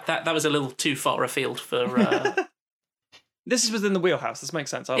 that was a little too far afield for... This is within the wheelhouse. This makes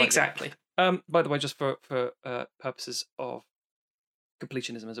sense. I like exactly. it. By the way, just for purposes of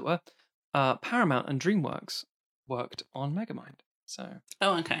completionism, as it were, Paramount and DreamWorks worked on Megamind. So.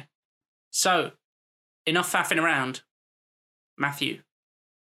 Oh, okay. So, enough faffing around. Matthew,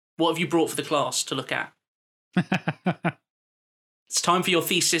 What have you brought for the class to look at? It's time for your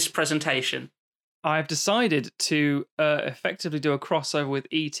thesis presentation. I've decided to effectively do a crossover with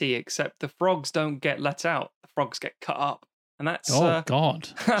E.T., except the frogs don't get let out. The frogs get cut up. And that's... Oh, God.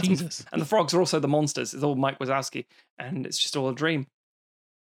 Jesus. And the frogs are also the monsters. It's all Mike Wazowski. And it's just all a dream.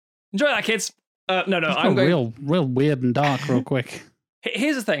 Enjoy that, kids. No, I'm going... real weird and dark real quick.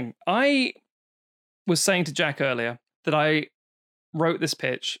 Here's the thing. I was saying to Jack earlier that I wrote this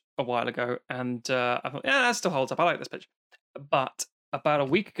pitch a while ago, and I thought, yeah, that still holds up. I like this pitch. But about a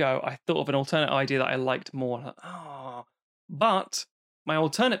week ago, I thought of an alternate idea that I liked more. But my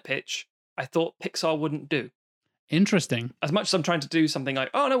alternate pitch, I thought Pixar wouldn't do. Interesting. As much as I'm trying to do something like,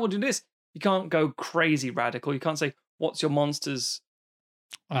 oh no, we'll do this, you can't go crazy radical. You can't say, what's your monsters?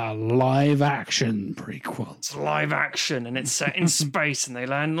 A live action prequel. It's live action, and it's set in space, and they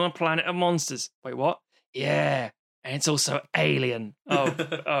land on a planet of monsters. Wait, what? Yeah. And it's also alien.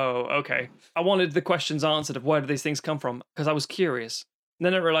 Oh, okay. I wanted the questions answered of where do these things come from, because I was curious. And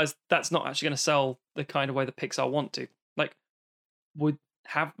then I realized that's not actually going to sell the kind of way that Pixar want to. Like, would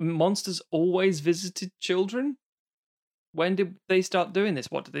have monsters always visited children? When did they start doing this?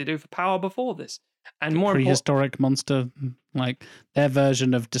 What did they do for power before this? And more prehistoric monster, like their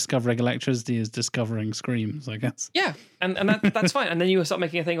version of discovering electricity is discovering screams, I guess. Yeah, and that's fine. And then you start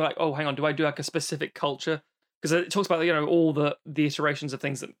making a thing like, oh, hang on, do I do like a specific culture? Because it talks about, all the iterations of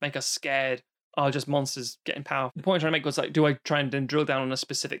things that make us scared are just monsters getting power. The point I'm trying to make was like, do I try and then drill down on a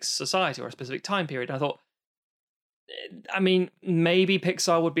specific society or a specific time period? And I thought, I mean, maybe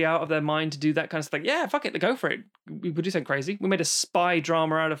Pixar would be out of their mind to do that kind of stuff. Like, yeah, fuck it, go for it. We would do something crazy. We made a spy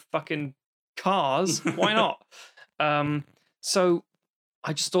drama out of fucking Cars. Why not? So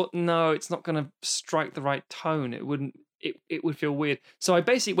I just thought, no, it's not going to strike the right tone. It wouldn't. It would feel weird. So I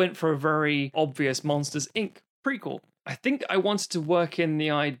basically went for a very obvious Monsters, Inc. prequel. I think I wanted to work in the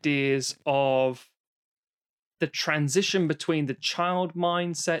ideas of the transition between the child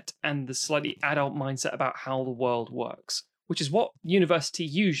mindset and the slightly adult mindset about how the world works, which is what university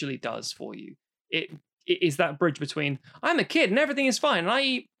usually does for you. It is that bridge between I'm a kid and everything is fine, and I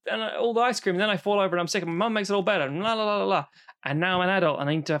eat all the ice cream, and then I fall over and I'm sick, and my mum makes it all better, and la la la la la. And now I'm an adult and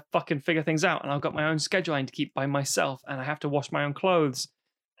I need to fucking figure things out, and I've got my own schedule I need to keep by myself, and I have to wash my own clothes,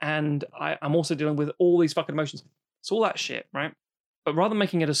 and I'm also dealing with all these fucking emotions. It's all that shit, right? But rather than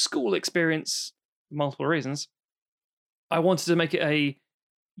making it a school experience for multiple reasons, I wanted to make it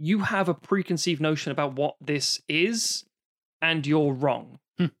you have a preconceived notion about what this is, and you're wrong.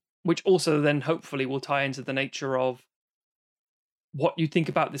 Which also then hopefully will tie into the nature of what you think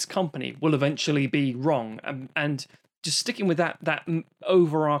about this company will eventually be wrong. And just sticking with that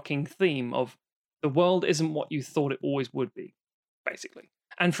overarching theme of the world isn't what you thought it always would be, basically.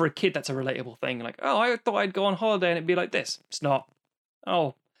 And for a kid, that's a relatable thing. Like, oh, I thought I'd go on holiday and it'd be like this. It's not.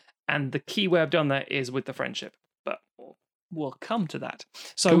 Oh. And the key way I've done that is with the friendship. But we'll come to that.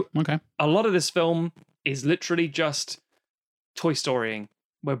 So okay. A lot of this film is literally just Toy Storying.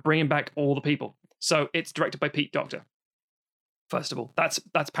 We're bringing back all the people. So it's directed by Pete Docter. First of all, that's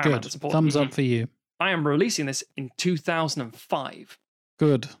paramount. That's important. Thumbs up for you. I am releasing this in 2005.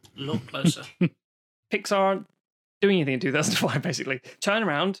 Good. A lot closer. Pixar aren't doing anything in 2005, basically. Turn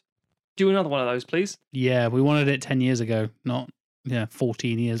around, do another one of those, please. Yeah, we wanted it 10 years ago, not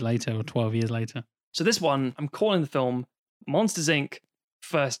 14 years later or 12 years later. So this one, I'm calling the film Monsters, Inc.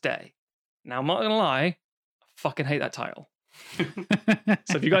 First Day. Now, I'm not going to lie, I fucking hate that title.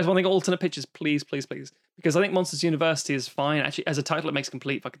 So if you guys want to get alternate pictures, please, please, please. Because I think Monsters University is fine. Actually, as a title, it makes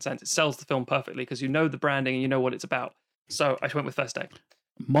complete fucking sense. It sells the film perfectly because you know the branding and you know what it's about. So I went with First Day.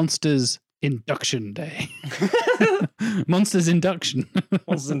 Monsters Induction Day. Monsters Induction.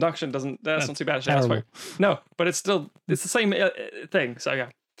 Monsters Induction that's not too bad. Actually. No, but it's the same thing. So yeah.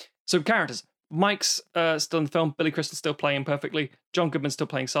 So characters. Mike's still in the film. Billy Crystal's still playing perfectly. John Goodman's still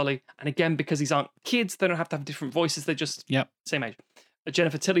playing Sully. And again, because these aren't kids, they don't have to have different voices. They're just same age.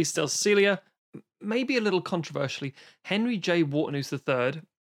 Jennifer Tilly's still Celia. Maybe a little controversially, Henry J. Waternoose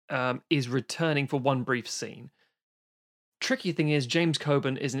III is returning for one brief scene. Tricky thing is, James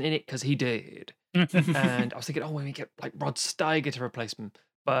Coburn isn't in it because he did. And I was thinking, we get like Rod Steiger to replace him.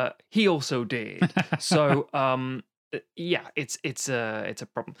 But he also did. So, yeah, it's a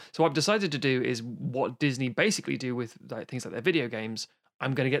problem. So what I've decided to do is what Disney basically do with things like their video games.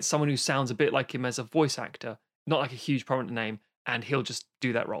 I'm going to get someone who sounds a bit like him as a voice actor, not like a huge prominent name, and he'll just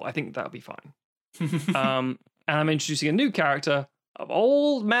do that role. I think that'll be fine. And I'm introducing a new character of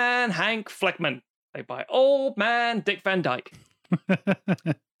Old Man Hank Fleckman, played by Old Man Dick Van Dyke.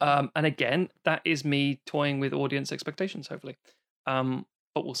 And again, that is me toying with audience expectations, hopefully. But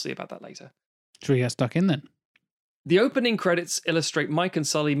we'll see about that later. Should we get stuck in then? The opening credits illustrate Mike and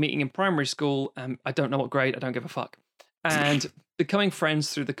Sully meeting in primary school. I don't know what grade. I don't give a fuck. And becoming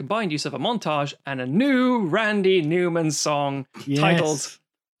friends through the combined use of a montage and a new Randy Newman song titled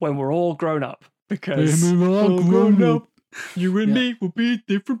 "When We're All Grown Up." Because when we're all grown up, you and me will be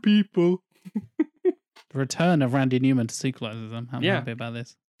different people. The return of Randy Newman to sequelizers. I'm happy about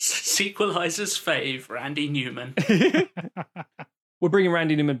this. Sequelizer's fave, Randy Newman. We're bringing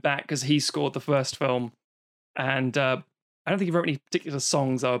Randy Newman back because he scored the first film. And I don't think he wrote any particular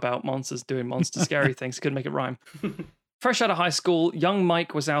songs, though, about monsters doing monster scary things. He couldn't make it rhyme. Fresh out of high school, young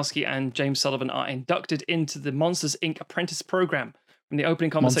Mike Wazowski and James Sullivan are inducted into the Monsters, Inc. Apprentice program. From the opening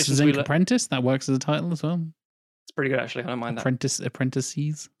conversations, Monsters, Inc. Apprentice? That works as a title as well. It's pretty good, actually. I don't mind that.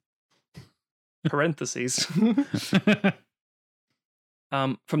 Apprentices. Parentheses.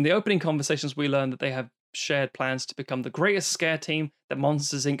 From the opening conversations, we learn that they have shared plans to become the greatest scare team that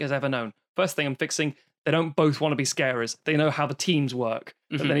Monsters, Inc. has ever known. First thing I'm fixing, they don't both want to be scarers. They know how the teams work.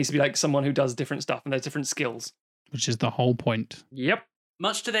 But there needs to be like someone who does different stuff and there's different skills. Which is the whole point. Yep.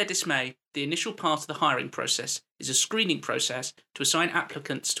 Much to their dismay, the initial part of the hiring process is a screening process to assign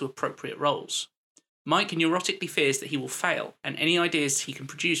applicants to appropriate roles. Mike neurotically fears that he will fail and any ideas he can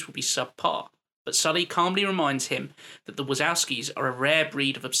produce will be subpar, but Sully calmly reminds him that the Wazowskis are a rare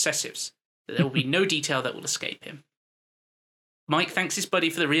breed of obsessives, that there will be no detail that will escape him. Mike thanks his buddy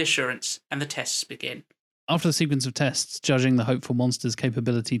for the reassurance, and the tests begin. After the sequence of tests judging the hopeful monster's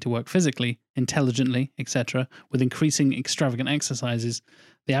capability to work physically, intelligently, etc., with increasing extravagant exercises,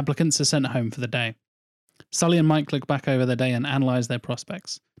 the applicants are sent home for the day. Sully and Mike look back over their day and analyse their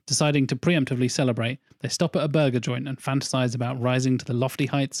prospects. Deciding to preemptively celebrate, they stop at a burger joint and fantasize about rising to the lofty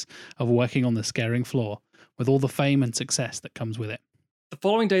heights of working on the scaring floor, with all the fame and success that comes with it. The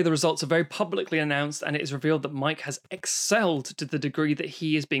following day, the results are very publicly announced, and it is revealed that Mike has excelled to the degree that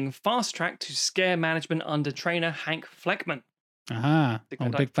he is being fast-tracked to scare management under trainer Hank Fleckman. Aha,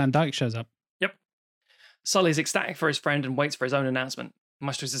 Dick Van Dyke shows up. Yep. Sully is ecstatic for his friend and waits for his own announcement.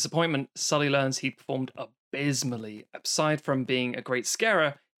 Much to his disappointment, Sully learns he performed abysmally. Aside from being a great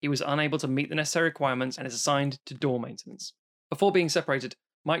scarer, he was unable to meet the necessary requirements and is assigned to door maintenance. Before being separated,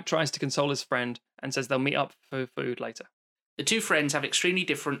 Mike tries to console his friend and says they'll meet up for food later. The two friends have extremely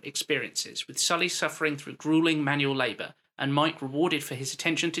different experiences, with Sully suffering through grueling manual labour and Mike rewarded for his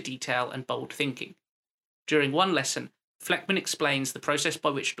attention to detail and bold thinking. During one lesson, Fleckman explains the process by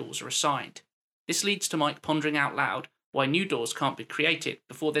which doors are assigned. This leads to Mike pondering out loud why new doors can't be created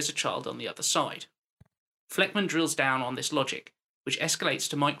before there's a child on the other side. Fleckman drills down on this logic, which escalates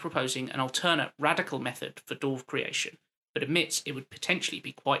to Mike proposing an alternate radical method for door creation, but admits it would potentially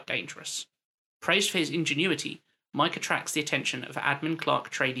be quite dangerous. Praised for his ingenuity, Mike attracts the attention of admin clerk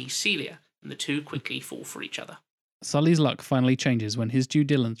trainee Celia, and the two quickly fall for each other. Sully's luck finally changes when his due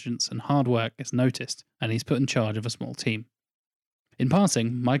diligence and hard work is noticed, and he's put in charge of a small team. In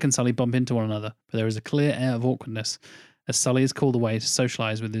passing, Mike and Sully bump into one another, but there is a clear air of awkwardness as Sully is called away to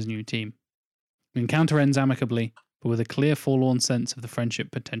socialise with his new team. The encounter ends amicably, but with a clear forlorn sense of the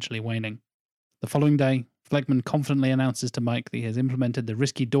friendship potentially waning. The following day, Fleckman confidently announces to Mike that he has implemented the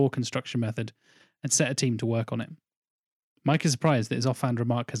risky door construction method and set a team to work on it. Mike is surprised that his offhand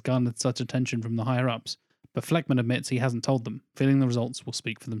remark has garnered such attention from the higher-ups, but Fleckman admits he hasn't told them, feeling the results will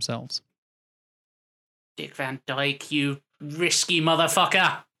speak for themselves. Dick Van Dyke, you risky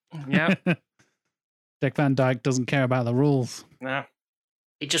motherfucker! Yeah. Dick Van Dyke doesn't care about the rules. Nah.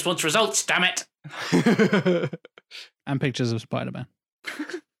 He just wants results, damn it! And pictures of Spider-Man.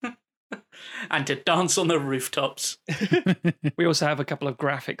 And to dance on the rooftops. We also have a couple of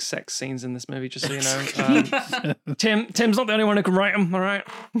graphic sex scenes in this movie, just so you know. Tim's not the only one who can write them, all right?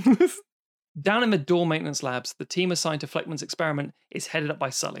 Down in the door maintenance labs, the team assigned to Fleckman's experiment is headed up by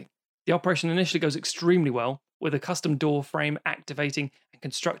Sully. The operation initially goes extremely well, with a custom door frame activating and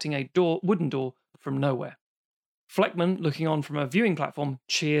constructing a wooden door from nowhere. Fleckman, looking on from a viewing platform,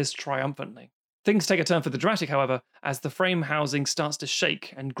 cheers triumphantly. Things take a turn for the dramatic, however, as the frame housing starts to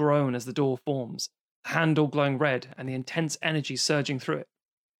shake and groan as the door forms, the handle glowing red and the intense energy surging through it.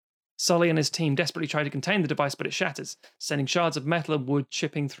 Sully and his team desperately try to contain the device, but it shatters, sending shards of metal and wood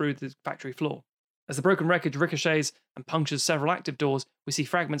chipping through the factory floor. As the broken wreckage ricochets and punctures several active doors, we see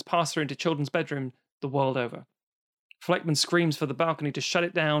fragments pass through into children's bedrooms the world over. Fleckman screams for the balcony to shut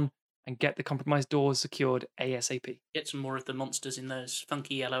it down and get the compromised doors secured ASAP. Get some more of the monsters in those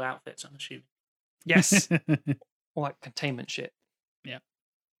funky yellow outfits, I'm assuming. Yes. All that containment shit. Yeah.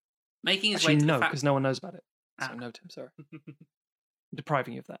 Making his Actually, way to no, the because no one knows about it. So Ah. no, Tim, sorry. I'm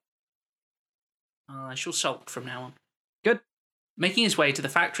depriving you of that. I shall sulk from now on. Good. Making his way to the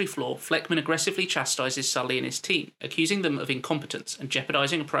factory floor, Fleckman aggressively chastises Sully and his team, accusing them of incompetence and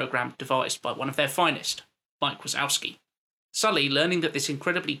jeopardising a program devised by one of their finest. Mike Wazowski. Sully, learning that this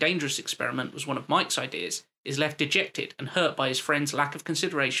incredibly dangerous experiment was one of Mike's ideas, is left dejected and hurt by his friend's lack of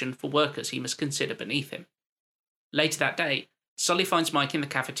consideration for workers he must consider beneath him. Later that day, Sully finds Mike in the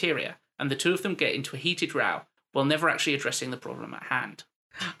cafeteria, and the two of them get into a heated row while never actually addressing the problem at hand.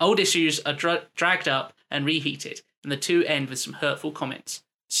 Old issues are dragged up and reheated, and the two end with some hurtful comments,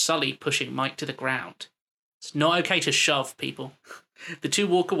 Sully pushing Mike to the ground. It's not okay to shove, people. The two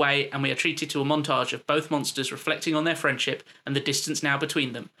walk away, and we are treated to a montage of both monsters reflecting on their friendship and the distance now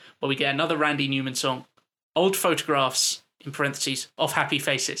between them, where we get another Randy Newman song, Old Photographs, in parentheses, of Happy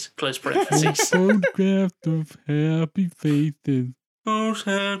Faces, close parentheses. Photograph of happy faces. Those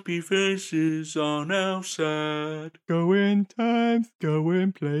happy faces are now sad. Going times,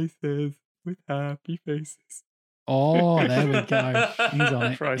 going places with happy faces. Oh, there we go. He's on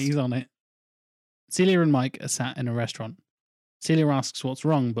it. Christ. He's on it. Celia and Mike are sat in a restaurant. Celia asks what's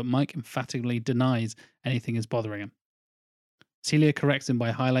wrong, but Mike emphatically denies anything is bothering him. Celia corrects him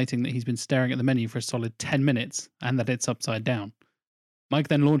by highlighting that he's been staring at the menu for a solid 10 minutes and that it's upside down. Mike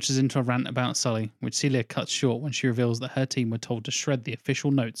then launches into a rant about Sully, which Celia cuts short when she reveals that her team were told to shred the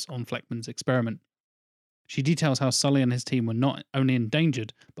official notes on Fleckman's experiment. She details how Sully and his team were not only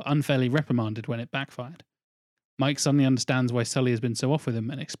endangered, but unfairly reprimanded when it backfired. Mike suddenly understands why Sully has been so off with him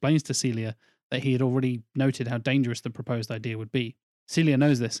and explains to Celia that he had already noted how dangerous the proposed idea would be. Celia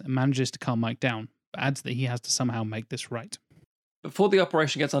knows this and manages to calm Mike down, but adds that he has to somehow make this right. Before the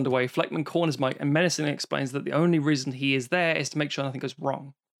operation gets underway, Fleckman corners Mike and menacingly explains that the only reason he is there is to make sure nothing goes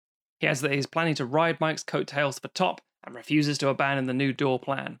wrong. He adds that he is planning to ride Mike's coattails to the top and refuses to abandon the new door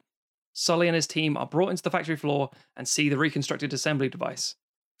plan. Sully and his team are brought into the factory floor and see the reconstructed assembly device.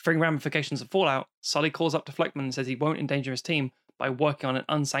 Fearing ramifications of fallout, Sully calls up to Fleckman and says he won't endanger his team by working on an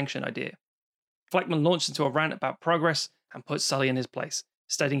unsanctioned idea. Fleckman launches into a rant about progress and puts Sully in his place,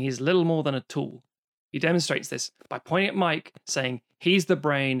 stating he is little more than a tool. He demonstrates this by pointing at Mike, saying, he's the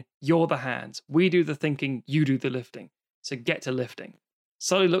brain, you're the hands. We do the thinking, you do the lifting. So get to lifting.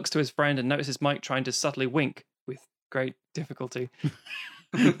 Sully looks to his friend and notices Mike trying to subtly wink, with great difficulty.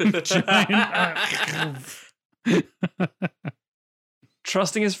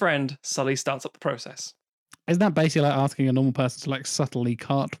 Trusting his friend, Sully starts up the process. Isn't that basically like asking a normal person to like subtly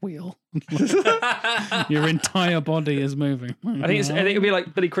cartwheel? Your entire body is moving. I think it would be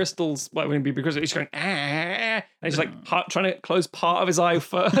like Billy Crystal's, well, it wouldn't be because he's going, and he's like trying to close part of his eye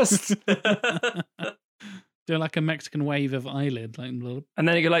first. Do like a Mexican wave of eyelid. Like, and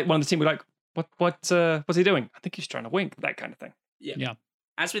then you go like, one of the team would be like, what's he doing? I think he's trying to wink, that kind of thing. Yeah.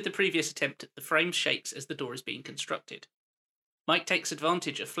 As with the previous attempt, the frame shakes as the door is being constructed. Mike takes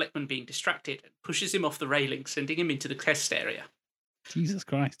advantage of Fleckman being distracted and pushes him off the railing, sending him into the test area. Jesus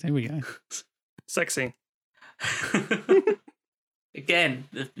Christ, here we go. Sexy. Again,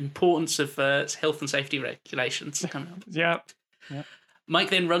 the importance of health and safety regulations. Yeah.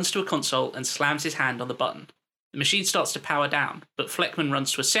 Mike then runs to a console and slams his hand on the button. The machine starts to power down, but Fleckman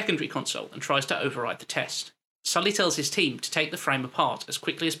runs to a secondary console and tries to override the test. Sully tells his team to take the frame apart as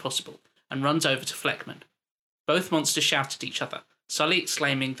quickly as possible and runs over to Fleckman. Both monsters shout at each other, Sully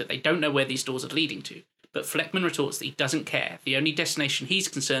exclaiming that they don't know where these doors are leading to, but Fleckman retorts that he doesn't care. The only destination he's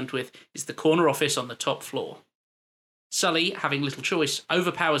concerned with is the corner office on the top floor. Sully, having little choice,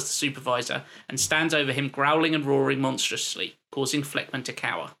 overpowers the supervisor and stands over him growling and roaring monstrously, causing Fleckman to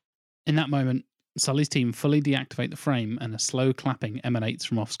cower. In that moment, Sully's team fully deactivate the frame and a slow clapping emanates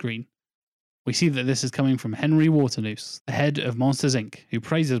from off-screen. We see that this is coming from Henry Waternoose, the head of Monsters Inc., who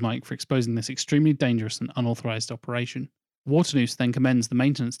praises Mike for exposing this extremely dangerous and unauthorized operation. Waternoose then commends the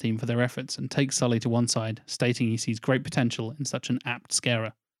maintenance team for their efforts and takes Sully to one side, stating he sees great potential in such an apt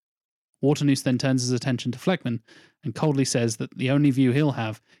scarer. Waternoose then turns his attention to Fleckman and coldly says that the only view he'll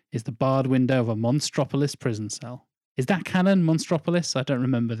have is the barred window of a Monstropolis prison cell. Is that canon, Monstropolis? I don't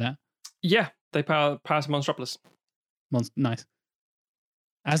remember that. Yeah, they power some Monstropolis. Nice.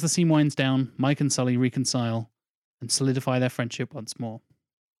 As the scene winds down, Mike and Sully reconcile and solidify their friendship once more.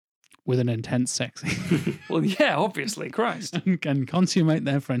 With an intense sex scene. Well, yeah, obviously, Christ. And consummate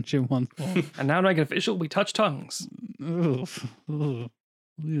their friendship once more. And now to make it official, we touch tongues.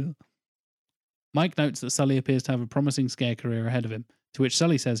 Mike notes that Sully appears to have a promising scare career ahead of him, to which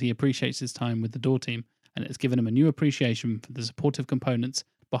Sully says he appreciates his time with the door team and it has given him a new appreciation for the supportive components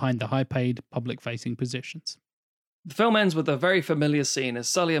behind the high-paid, public-facing positions. The film ends with a very familiar scene as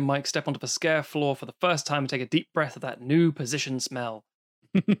Sully and Mike step onto the scare floor for the first time and take a deep breath of that new position smell.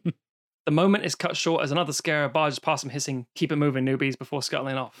 The moment is cut short as another scarer barges past them hissing, "Keep it moving, newbies," before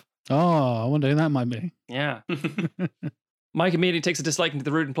scuttling off. Oh, I wonder who that might be. Yeah. Mike immediately takes a dislike to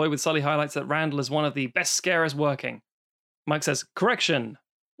the rude employee with Sully highlights that Randall is one of the best scarers working. Mike says, "Correction.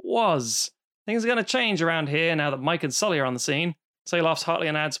 Was." things are going to change around here now that Mike and Sully are on the scene. Sully laughs heartily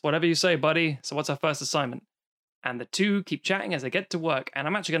and adds, whatever you say, buddy. So what's our first assignment? And the two keep chatting as they get to work. And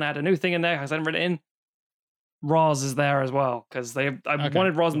I'm actually going to add a new thing in there because I haven't written it in. Roz is there as well because I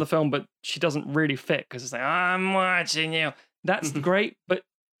wanted Roz in the film, but she doesn't really fit because it's like, I'm watching you. That's great, but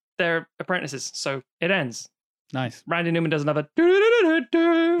they're apprentices, so it ends. Nice. Randy Newman does another.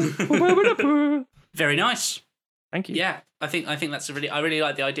 Very nice. Thank you. Yeah, I think that's I really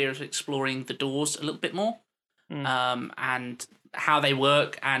like the idea of exploring the doors a little bit more, and how they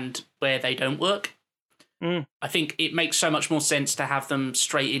work and where they don't work. I think it makes so much more sense to have them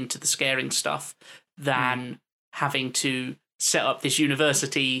straight into the scaring stuff than having to set up this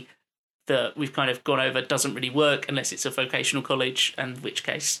university that we've kind of gone over doesn't really work unless it's a vocational college, and in which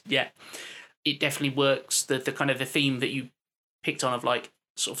case, yeah, it definitely works. The kind of the theme that you picked on of like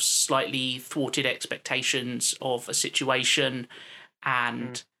sort of slightly thwarted expectations of a situation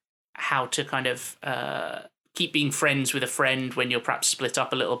and how to kind of keep being friends with a friend when you're perhaps split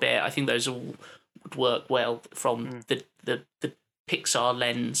up a little bit. I think those all would work well from the Pixar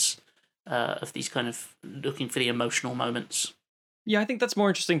lens of these kind of looking for the emotional moments. Yeah, I think that's more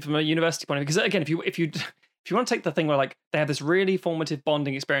interesting from a university point of view. Because again, if you want to take the thing where like they have this really formative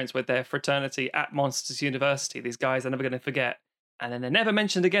bonding experience with their fraternity at Monsters University, these guys they're never going to forget, and then they're never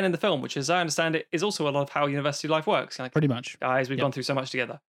mentioned again in the film, which, as I understand it, is also a lot of how university life works. Like, pretty much, guys, we've gone through so much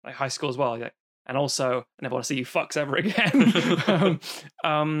together, like high school as well. Yeah. And also, I never want to see you fucks ever again.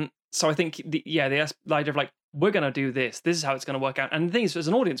 So I think the idea of like, we're going to do this. This is how it's going to work out. And the thing is, as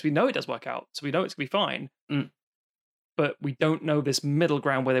an audience, we know it does work out. So we know it's going to be fine. But we don't know this middle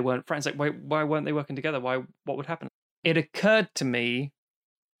ground where they weren't friends. Like, why weren't they working together? What would happen? It occurred to me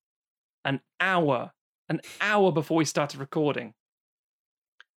an hour before we started recording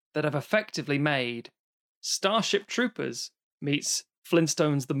that I've effectively made Starship Troopers meets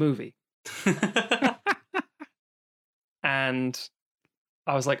Flintstones the movie. And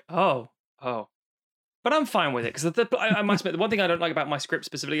I was like, oh. But I'm fine with it because I must admit the one thing I don't like about my script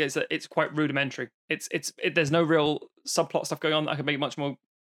specifically is that it's quite rudimentary. There's no real subplot stuff going on that I could make much more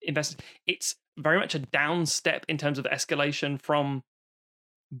invested. It's very much a down step in terms of escalation from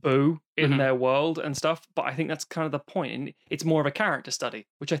Boo in their world and stuff. But I think that's kind of the point. And it's more of a character study,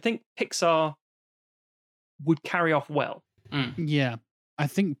 which I think Pixar would carry off well. Yeah, I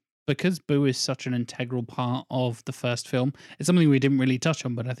think because Boo is such an integral part of the first film, it's something we didn't really touch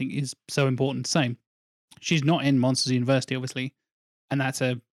on, but I think is so important to say. She's not in Monsters University, obviously, and that's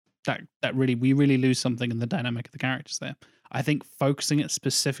we really lose something in the dynamic of the characters there. I think focusing it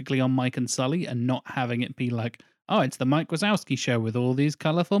specifically on Mike and Sully and not having it be like, oh, it's the Mike Wazowski show with all these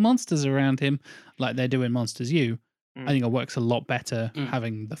colorful monsters around him, like they do in Monsters U. I think it works a lot better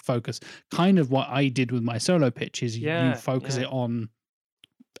having the focus. Kind of what I did with my solo pitch is you focus it on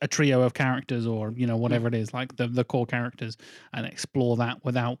a trio of characters or, whatever it is, like the core characters, and explore that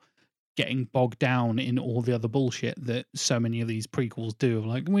without getting bogged down in all the other bullshit that so many of these prequels do.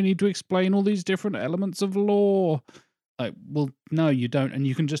 Like, we need to explain all these different elements of lore. Like, well, no, you don't. And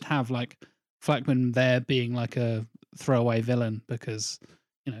you can just have, like, Flackman there being like a throwaway villain because,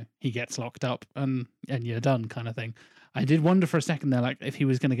 he gets locked up and you're done kind of thing. I did wonder for a second there, like, if he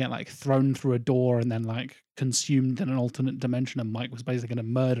was going to get, like, thrown through a door and then, like, consumed in an alternate dimension and Mike was basically going to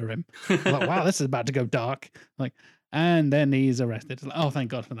murder him. I was like, wow, this is about to go dark. Like, and then he's arrested. Like, oh,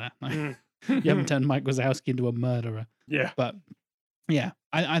 thank God for that. Like, you haven't turned Mike Wazowski into a murderer. Yeah. But, yeah,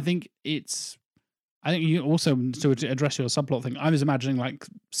 I think you also, to address your subplot thing, I was imagining, like,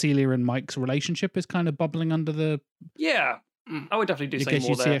 Celia and Mike's relationship is kind of bubbling under the... Yeah. I would definitely do something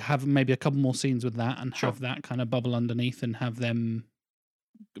more there. Have maybe a couple more scenes with that and have that kind of bubble underneath and have them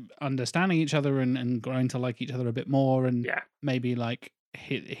understanding each other and growing to like each other a bit more. And maybe like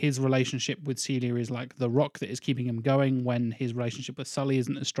his relationship with Celia is like the rock that is keeping him going when his relationship with Sully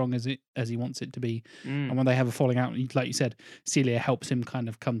isn't as strong as he wants it to be. And when they have a falling out, like you said, Celia helps him kind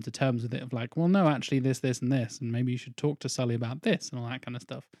of come to terms with it of like, well, no, actually this, and this, and maybe you should talk to Sully about this and all that kind of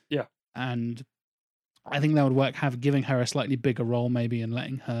stuff. Yeah. And I think that would work, giving her a slightly bigger role maybe and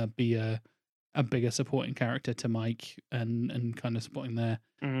letting her be a bigger supporting character to Mike and kind of supporting there.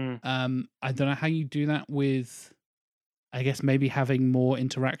 I don't know how you do that with, I guess maybe having more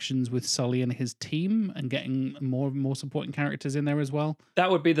interactions with Sully and his team and getting more supporting characters in there as well.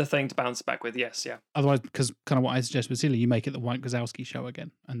 That would be the thing to bounce back with, yes, yeah. Otherwise, because kind of what I suggest with Celia, you make it the Mike Wazowski show again,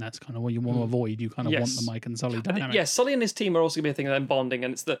 and that's kind of what you want to avoid. You kind of want the Mike and Sully dynamic. Yeah, Sully and his team are also going to be a thing of them bonding,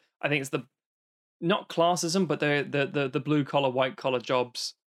 and I think it's the not classism, but the blue collar, white collar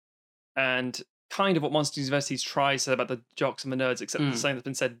jobs, and kind of what Monsters University tries about the jocks and the nerds, except the same that's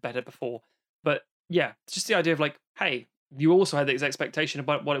been said better before. But yeah, just the idea of like, hey, you also had this expectation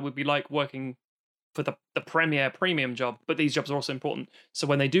about what it would be like working for the premier premium job, but these jobs are also important. So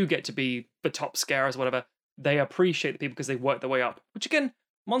when they do get to be the top scarers, whatever, they appreciate the people because they work their way up. Which again,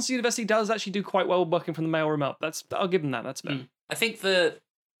 Monster University does actually do quite well working from the mailroom up. I'll give them that. That's fair. I think the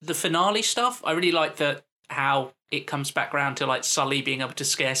finale stuff, I really like how it comes back around to like Sully being able to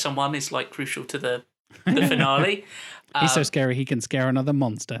scare someone is like crucial to the finale. He's so scary he can scare another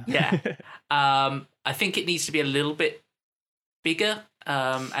monster. Yeah. I think it needs to be a little bit bigger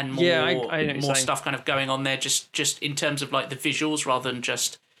and more, I know more stuff kind of going on there, just in terms of like the visuals rather than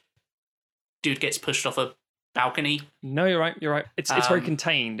just dude gets pushed off a balcony. No, you're right. It's very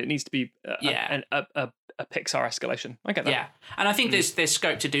contained. It needs to be a Pixar escalation. I get that. Yeah, and I think there's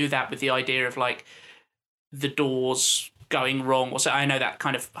scope to do that with the idea of like the doors going wrong. Also, I know that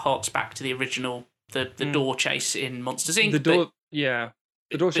kind of harks back to the original the door chase in Monsters Inc.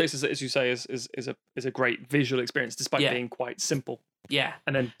 The door chase, as you say, is a great visual experience, despite being quite simple. Yeah,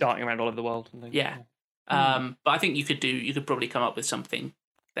 and then darting around all over the world. Yeah, but I think you could probably come up with something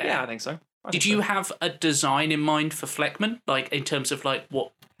there. Yeah, I think so. Did you have a design in mind for Fleckman, like in terms of like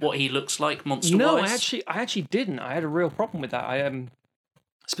what he looks like monster-wise? No, I actually didn't. I had a real problem with that. I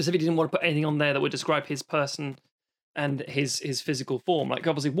specifically didn't want to put anything on there that would describe his person and his physical form. Like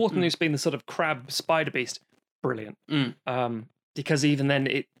obviously Waternoose being the sort of crab spider beast, brilliant. Because even then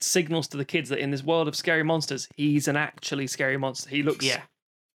it signals to the kids that in this world of scary monsters, he's an actually scary monster. He looks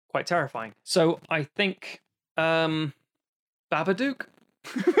quite terrifying. So I think Babadook.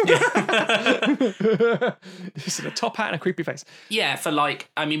 Just in a top hat and a creepy face. Yeah, for like,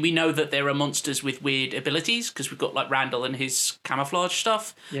 I mean, we know that there are monsters with weird abilities because we've got like Randall and his camouflage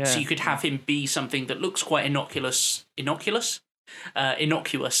stuff. Yeah. So you could have him be something that looks quite innocuous,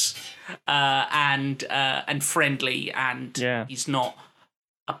 and friendly, and he's not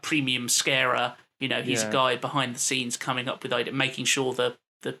a premium scarer. You know, he's a guy behind the scenes coming up with making sure the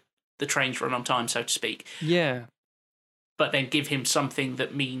trains run on time, so to speak. Yeah. But then give him something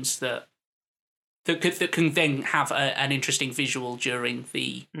that means that can then have an interesting visual during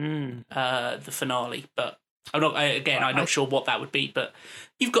the finale. But I'm not sure what that would be. But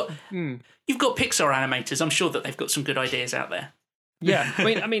you've got Pixar animators. I'm sure that they've got some good ideas out there. Yeah,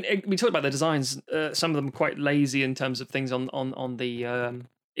 I mean, we talked about the designs. Some of them are quite lazy in terms of things on the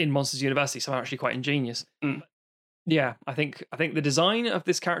in Monsters University. Some are actually quite ingenious. Yeah, I think the design of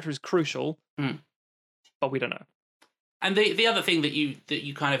this character is crucial, but we don't know. And the other thing that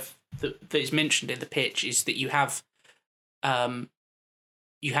you kind of that is mentioned in the pitch is that you have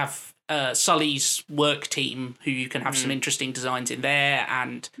Sully's work team who you can have some interesting designs in there,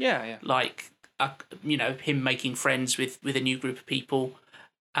 and like him making friends with a new group of people.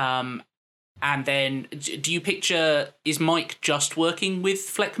 And then do you picture, is Mike just working with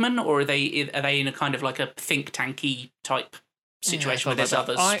Fleckman, or are they in a kind of like a think tanky type situation where there's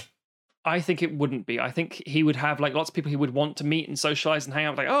others? I think it wouldn't be. I think he would have like lots of people he would want to meet and socialize and hang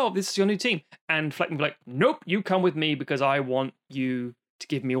out with, like, oh, this is your new team. And Fleckman would be like, nope, you come with me because I want you to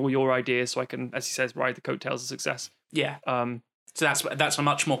give me all your ideas so I can, as he says, ride the coattails of success. Yeah. So that's a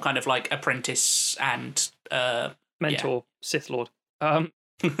much more kind of like apprentice and mentor, Sith Lord. That's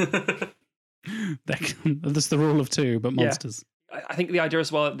the rule of two, but monsters. Yeah. I think the idea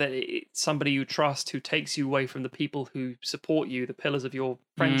as well that it's somebody you trust who takes you away from the people who support you, the pillars of your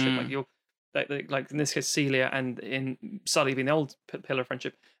friendship, like in this case Celia, and in Sully being the old pillar of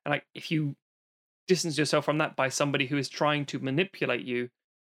friendship. And like if you distance yourself from that by somebody who is trying to manipulate you,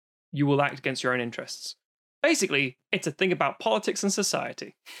 you will act against your own interests. Basically, it's a thing about politics and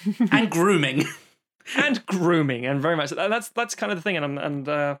society, and grooming, and very much. That's kind of the thing, and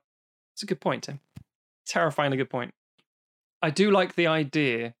it's a good point, Tim. Terrifyingly good point. I do like the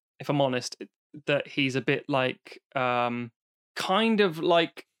idea, if I'm honest, that he's a bit like, kind of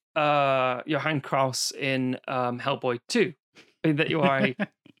like Johann Kraus in Hellboy 2. That you are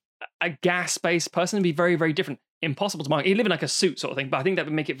a gas-based person and be very, very different. Impossible to mark. He'd live in like a suit sort of thing, but I think that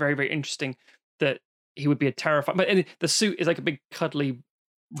would make it very, very interesting that he would be a terrifying... But the suit is like a big, cuddly,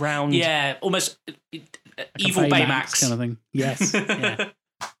 round... Yeah, almost evil Baymax kind of thing. Yes. Yeah.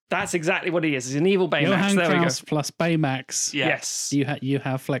 That's exactly what he is. He's an evil Baymax. Johann there Kraus we go. Plus Baymax. Yeah. Yes. You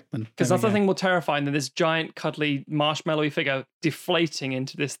have Fleckman. Because that's the thing more terrifying than this giant, cuddly, marshmallowy figure deflating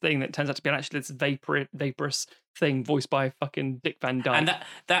into this thing that turns out to be actually this vaporous thing voiced by fucking Dick Van Dyke. And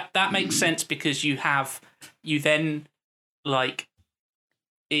that makes sense because you then like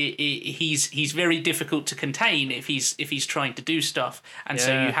he's very difficult to contain if he's trying to do stuff, and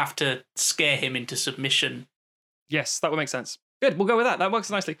so you have to scare him into submission. Yes, that would make sense. Good, we'll go with that. That works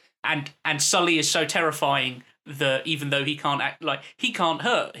nicely. And Sully is so terrifying that even though he can't act like he can't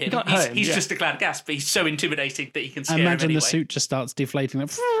hurt him, he's just a cloud of gas, but he's so intimidating that he can scare him imagine anyway. the suit just starts deflating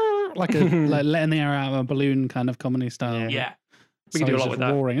like like letting the air out of a balloon kind of comedy style. Yeah. We can do a lot with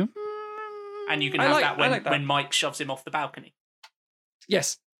that. Roaring. And you can have that when Mike shoves him off the balcony.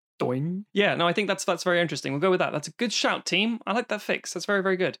 Yes. Doing. Yeah, no, I think that's very interesting. We'll go with that. That's a good shout, team. I like that fix. That's very,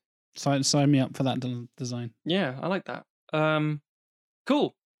 very good. Sign me up for that design. Yeah, I like that.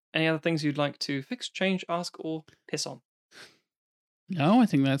 Cool. Any other things you'd like to fix, change, ask, or piss on? No, I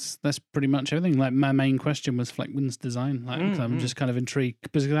think that's pretty much everything. Like my main question was Fleckman's design. Like I'm just kind of intrigued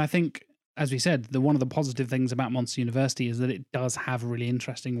because I think, as we said, one of the positive things about Monster University is that it does have really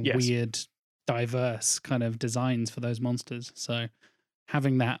interesting, weird, diverse kind of designs for those monsters. So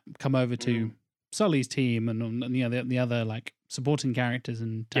having that come over to Sully's team and the other like supporting characters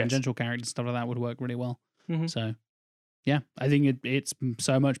and tangential characters, stuff like that would work really well. So yeah, I think it's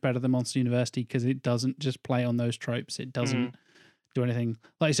so much better than Monster University because it doesn't just play on those tropes. It doesn't do anything.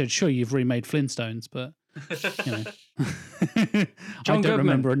 Like I said, sure, you've remade Flintstones, but you know, I don't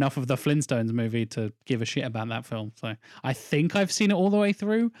remember enough of the Flintstones movie to give a shit about that film. So I think I've seen it all the way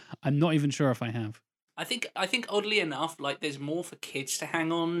through. I'm not even sure if I have. I think oddly enough, like there's more for kids to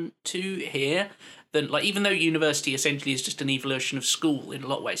hang on to here than like even though university essentially is just an evolution of school in a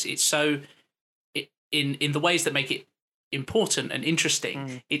lot of ways. It's so in the ways that make it important and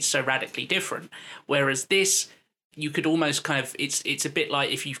interesting, it's so radically different. Whereas this, you could almost kind of it's a bit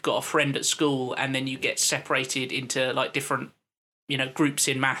like if you've got a friend at school and then you get separated into like different groups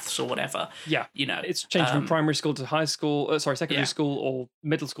in maths or whatever. Yeah, it's changed from primary school to high school. Secondary school or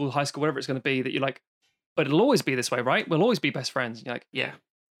middle school, high school, whatever it's going to be. That you're like, but it'll always be this way, right? We'll always be best friends. And you're like, yeah.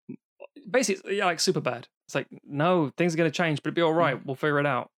 Basically, like Superbad. It's like, no, things are going to change, but it'll be all right. We'll figure it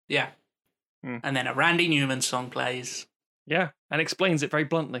out. Yeah. And then a Randy Newman song plays. Yeah, and explains it very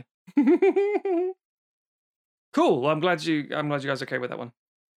bluntly. Cool. Well, I'm glad you guys are okay with that one.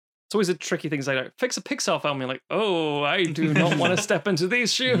 It's always a tricky thing to say. Like, fix a Pixar film. You're like, oh, I do not want to step into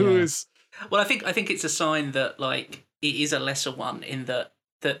these shoes. Yeah. Well, I think it's a sign that like it is a lesser one in that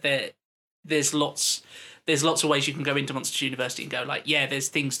there's lots of ways you can go into Monsters University and go like, yeah, there's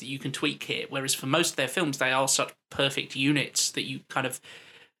things that you can tweak here. Whereas for most of their films, they are such perfect units that you kind of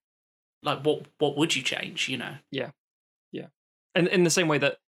like, what would you change? Yeah. And in the same way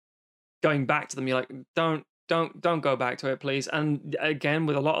that going back to them, you're like, don't go back to it, please. And again,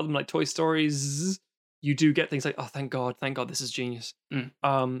 with a lot of them, like Toy Stories, you do get things like, oh, thank God, this is genius.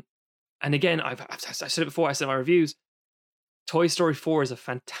 And again, I said it before, I said in my reviews, Toy Story 4 is a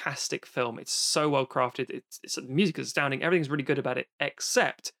fantastic film. It's so well crafted. It's the music is astounding. Everything's really good about it,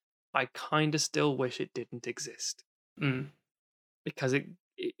 except I kind of still wish it didn't exist because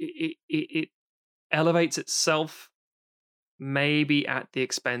it elevates itself maybe at the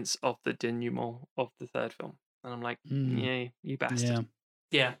expense of the denouement of the third film. And I'm like, yeah, you bastard.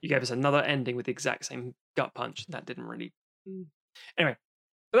 Yeah. You gave us another ending with the exact same gut punch. That didn't really. Anyway,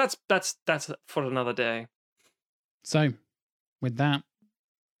 but that's for another day. So, with that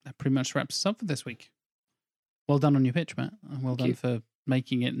pretty much wraps us up for this week. Well done on your pitch, Matt. And well done for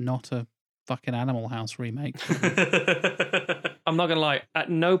making it not a fucking Animal House remake. I'm not gonna lie. At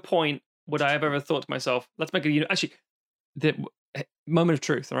no point would I have ever thought to myself, let's make a actually. The moment of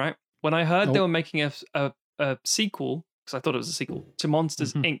truth, all right? When I heard they were making a sequel, because I thought it was a sequel, to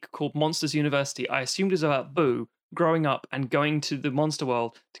Monsters, Inc. called Monsters University, I assumed it was about Boo growing up and going to the monster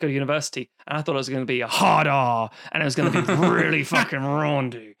world to go to university, and I thought it was going to be a hard R, and it was going to be really fucking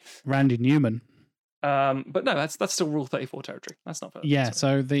raunchy. Randy Newman. But no, that's still Rule 34 territory. That's not fair. Yeah,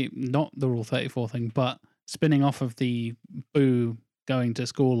 so not the Rule 34 thing, but spinning off of the Boo going to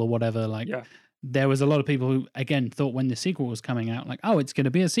school or whatever, like... Yeah. There was a lot of people who, again, thought when the sequel was coming out, like, oh, it's going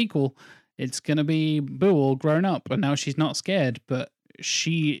to be a sequel. It's going to be Boo all grown up. And now she's not scared, but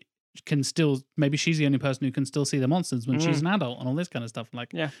she can still, maybe she's the only person who can still see the monsters when she's an adult and all this kind of stuff.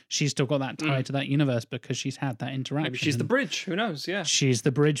 Like, she's still got that tie to that universe because she's had that interaction. Maybe she's the bridge. Who knows? Yeah. She's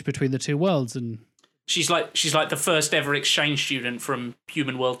the bridge between the two worlds. And she's like the first ever exchange student from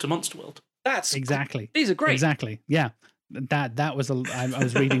human world to monster world. That's exactly. These are great. Exactly. Yeah. That was I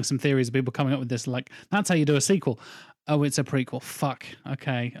was reading some theories of people coming up with this, like, that's how you do a sequel. Oh, it's a prequel. Fuck.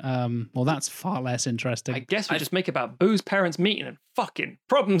 Okay. Well, that's far less interesting. I guess we just make about Boo's parents meeting and fucking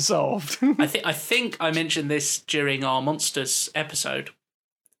problem solved. I think I mentioned this during our Monsters episode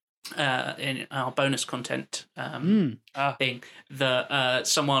in our bonus content thing. That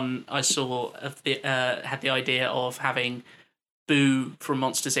someone I saw had the idea of having Boo from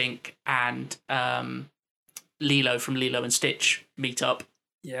Monsters Inc. and Lilo from Lilo and Stitch meet up.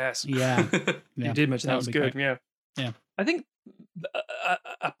 Yes. Yeah. You did mention that was good. Great. Yeah. I think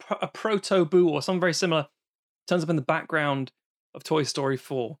a proto Boo or something very similar turns up in the background of Toy Story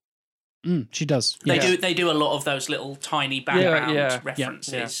 4. She does. They do a lot of those little tiny background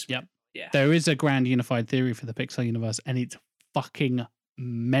references. Yep. Yeah. There is a grand unified theory for the Pixar universe, and it's fucking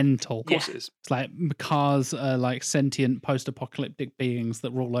mental. Of course it is. It's like cars are like sentient post-apocalyptic beings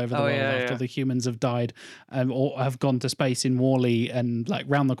that rule over the world after the humans have died, or have gone to space in WALL-E, and like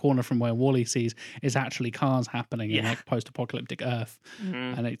round the corner from where WALL-E sees is actually cars happening in like post-apocalyptic Earth,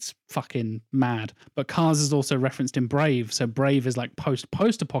 and it's fucking mad. But Cars is also referenced in Brave, so Brave is like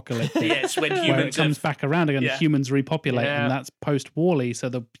post-apocalyptic. Yes, when humans where it comes back around again, humans repopulate, and that's post-WALL-E. So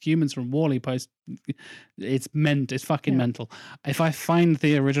the humans from WALL-E it's fucking mental. If I find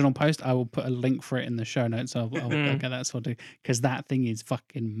the original post, I will put a link for it in the show notes. I'll get that sorted, because that thing is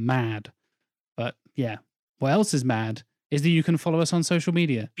fucking mad. But yeah, what else is mad is that you can follow us on social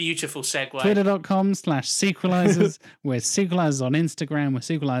media. Beautiful segue. Twitter.com/sequelizers. We're Sequelizers on Instagram. We're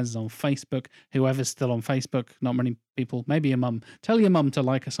Sequelizers on Facebook. Whoever's still on Facebook, not many people, maybe your mum. Tell your mum to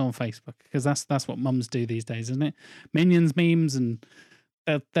like us on Facebook, because that's what mums do these days, isn't it? Minions memes, and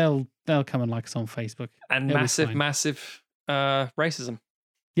they'll come and like us on Facebook. And massive racism.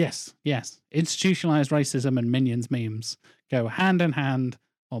 Yes. Institutionalized racism and Minions memes go hand in hand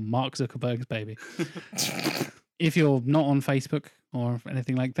on Mark Zuckerberg's baby. If you're not on Facebook or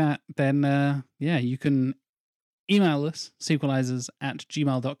anything like that, then you can email us,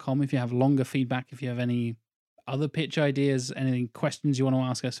 sequelizers@gmail.com, if you have longer feedback, if you have any other pitch ideas, any questions you want to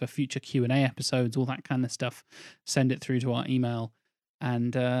ask us for future Q&A episodes, all that kind of stuff, send it through to our email.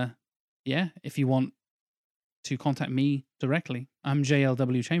 And if you want to contact me directly, I'm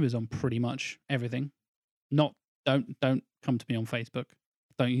JLW Chambers on pretty much everything. Don't come to me on Facebook.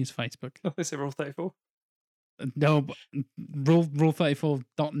 Don't use Facebook. Oh, is it Rule 34? No,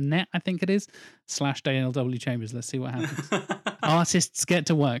 rule34.net, I think it is, /JLW Chambers. Let's see what happens. Artists get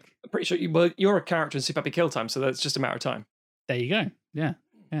to work. I'm pretty sure you're a character in Super Happy Kill Time, so that's just a matter of time. There you go. Yeah.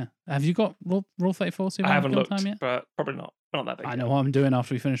 Have you got Rule 34 Super Happy Kill Time yet? But probably not. Not that big. I know what I'm doing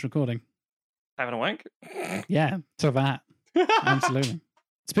after we finish recording. Having a wank? Yeah, to that. Absolutely.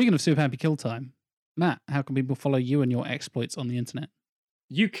 Speaking of Super Happy Kill Time, Matt, how can people follow you and your exploits on the internet?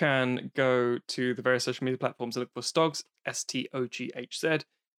 You can go to the various social media platforms and look for Stogs, STOGHZ.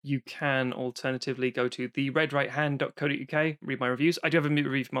 You can alternatively go to theredrighthand.co.uk, read my reviews. I do have a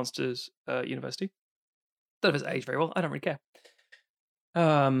review for Monsters University. Don't know if it's aged very well. I don't really care.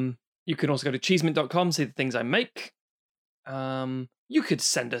 You can also go to cheesemint.com, see the things I make. You could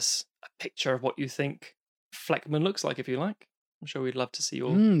send us a picture of what you think Fleckman looks like if you like. I'm sure we'd love to see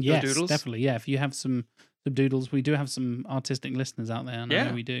your doodles. Definitely. Yeah, if you have some doodles, we do have some artistic listeners out there. And I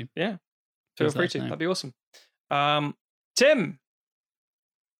know we do. Yeah, feel free to. That'd be awesome. Tim.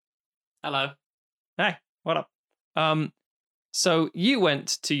 Hello. Hey, what up? So you went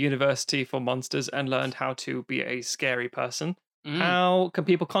to university for monsters and learned how to be a scary person. How can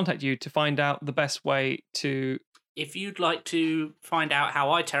people contact you to find out the best way to... If you'd like to find out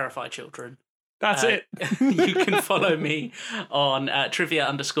how I terrify children... That's it. You can follow me on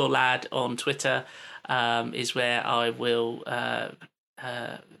trivia_lad on Twitter, is where I will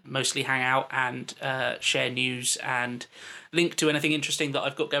mostly hang out and share news and link to anything interesting that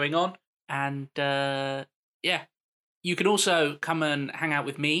I've got going on. And you can also come and hang out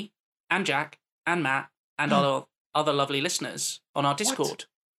with me and Jack and Matt and other lovely listeners on our Discord,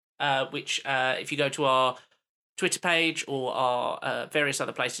 which if you go to our Twitter page or our various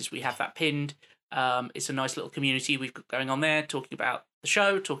other places, we have that pinned. It's a nice little community we've got going on there, talking about the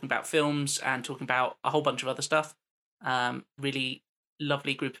show, talking about films, and talking about a whole bunch of other stuff. Really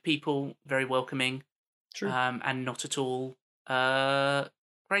lovely group of people, very welcoming. True. And not at all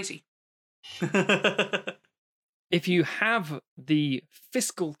crazy. If you have the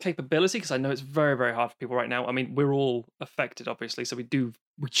fiscal capability, because I know it's very, very hard for people right now. I mean, we're all affected, obviously, so we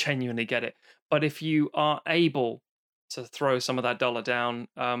genuinely get it. But if you are able to throw some of that dollar down,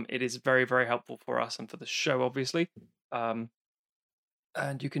 it is very, very helpful for us and for the show, obviously. And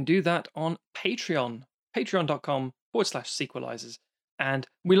you can do that on Patreon, patreon.com/sequelizers. And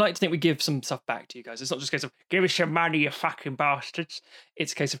we like to think we give some stuff back to you guys. It's not just a case of, give us some money, you fucking bastards.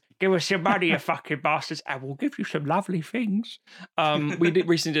 It's a case of, give us some money, you fucking bastards, and we'll give you some lovely things. We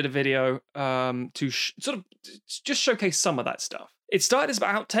recently did a video to sort of just showcase some of that stuff. It started as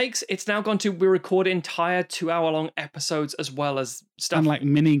about outtakes. It's now gone to, we record entire 2-hour-long episodes as well as stuff. And like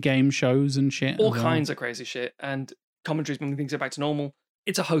mini game shows and shit. All kinds of crazy shit. And commentaries when things go back to normal.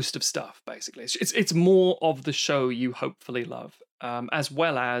 It's a host of stuff, basically. It's more of the show you hopefully love, as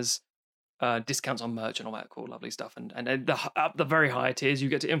well as discounts on merch and all that cool, lovely stuff. And the very higher tiers, you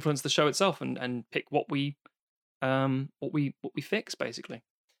get to influence the show itself and pick what we fix, basically.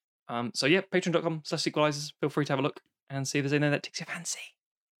 So yeah, patreon.com/sequelizers. Feel free to have a look and see if there's anything that takes your fancy.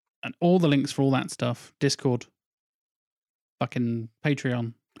 And all the links for all that stuff, Discord, fucking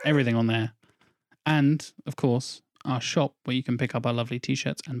Patreon, everything on there. And, of course, our shop where you can pick up our lovely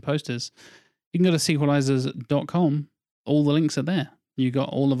t-shirts and posters. You can go to sequelizers.com. All the links are there. You got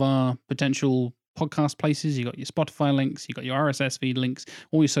all of our potential podcast places. You got your Spotify links. You got your RSS feed links.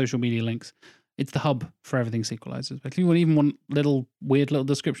 All your social media links. It's the hub for everything Sequelizers. But if you even want weird little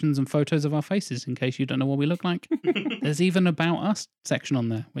descriptions and photos of our faces in case you don't know what we look like, there's even About Us section on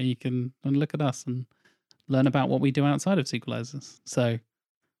there where you can look at us and learn about what we do outside of Sequelizers. So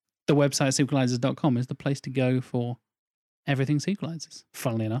the website sequelizers.com is the place to go for everything Sequelizers,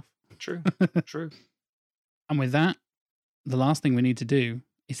 funnily enough. True. And with that, the last thing we need to do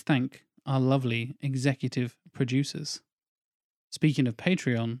is thank our lovely executive producers. Speaking of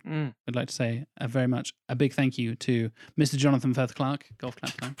Patreon, I'd like to say a big thank you to Mr. Jonathan Firth Clark, golf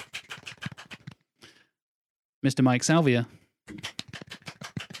clap time, Mr. Mike Salvia,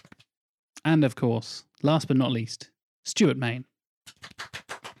 and of course, last but not least, Stuart Main.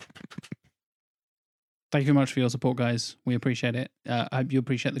 Thank you very much for your support, guys. We appreciate it. I hope you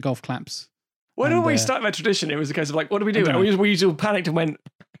appreciate the golf claps. When we started that tradition, it was a case of like, what do we do? And we all panicked and went,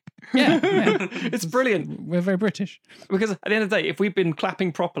 yeah. It's brilliant. We're very British. Because at the end of the day, if we'd been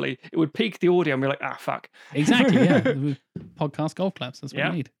clapping properly, it would peak the audio and we're like, fuck. Exactly, yeah. Podcast golf claps. That's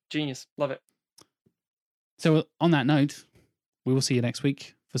what we need. Genius. Love it. So on that note, we will see you next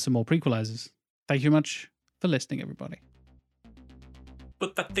week for some more Prequelizers. Thank you very much for listening, everybody.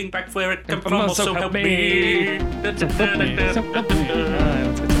 Put that thing back where it came from, so help me. So help me.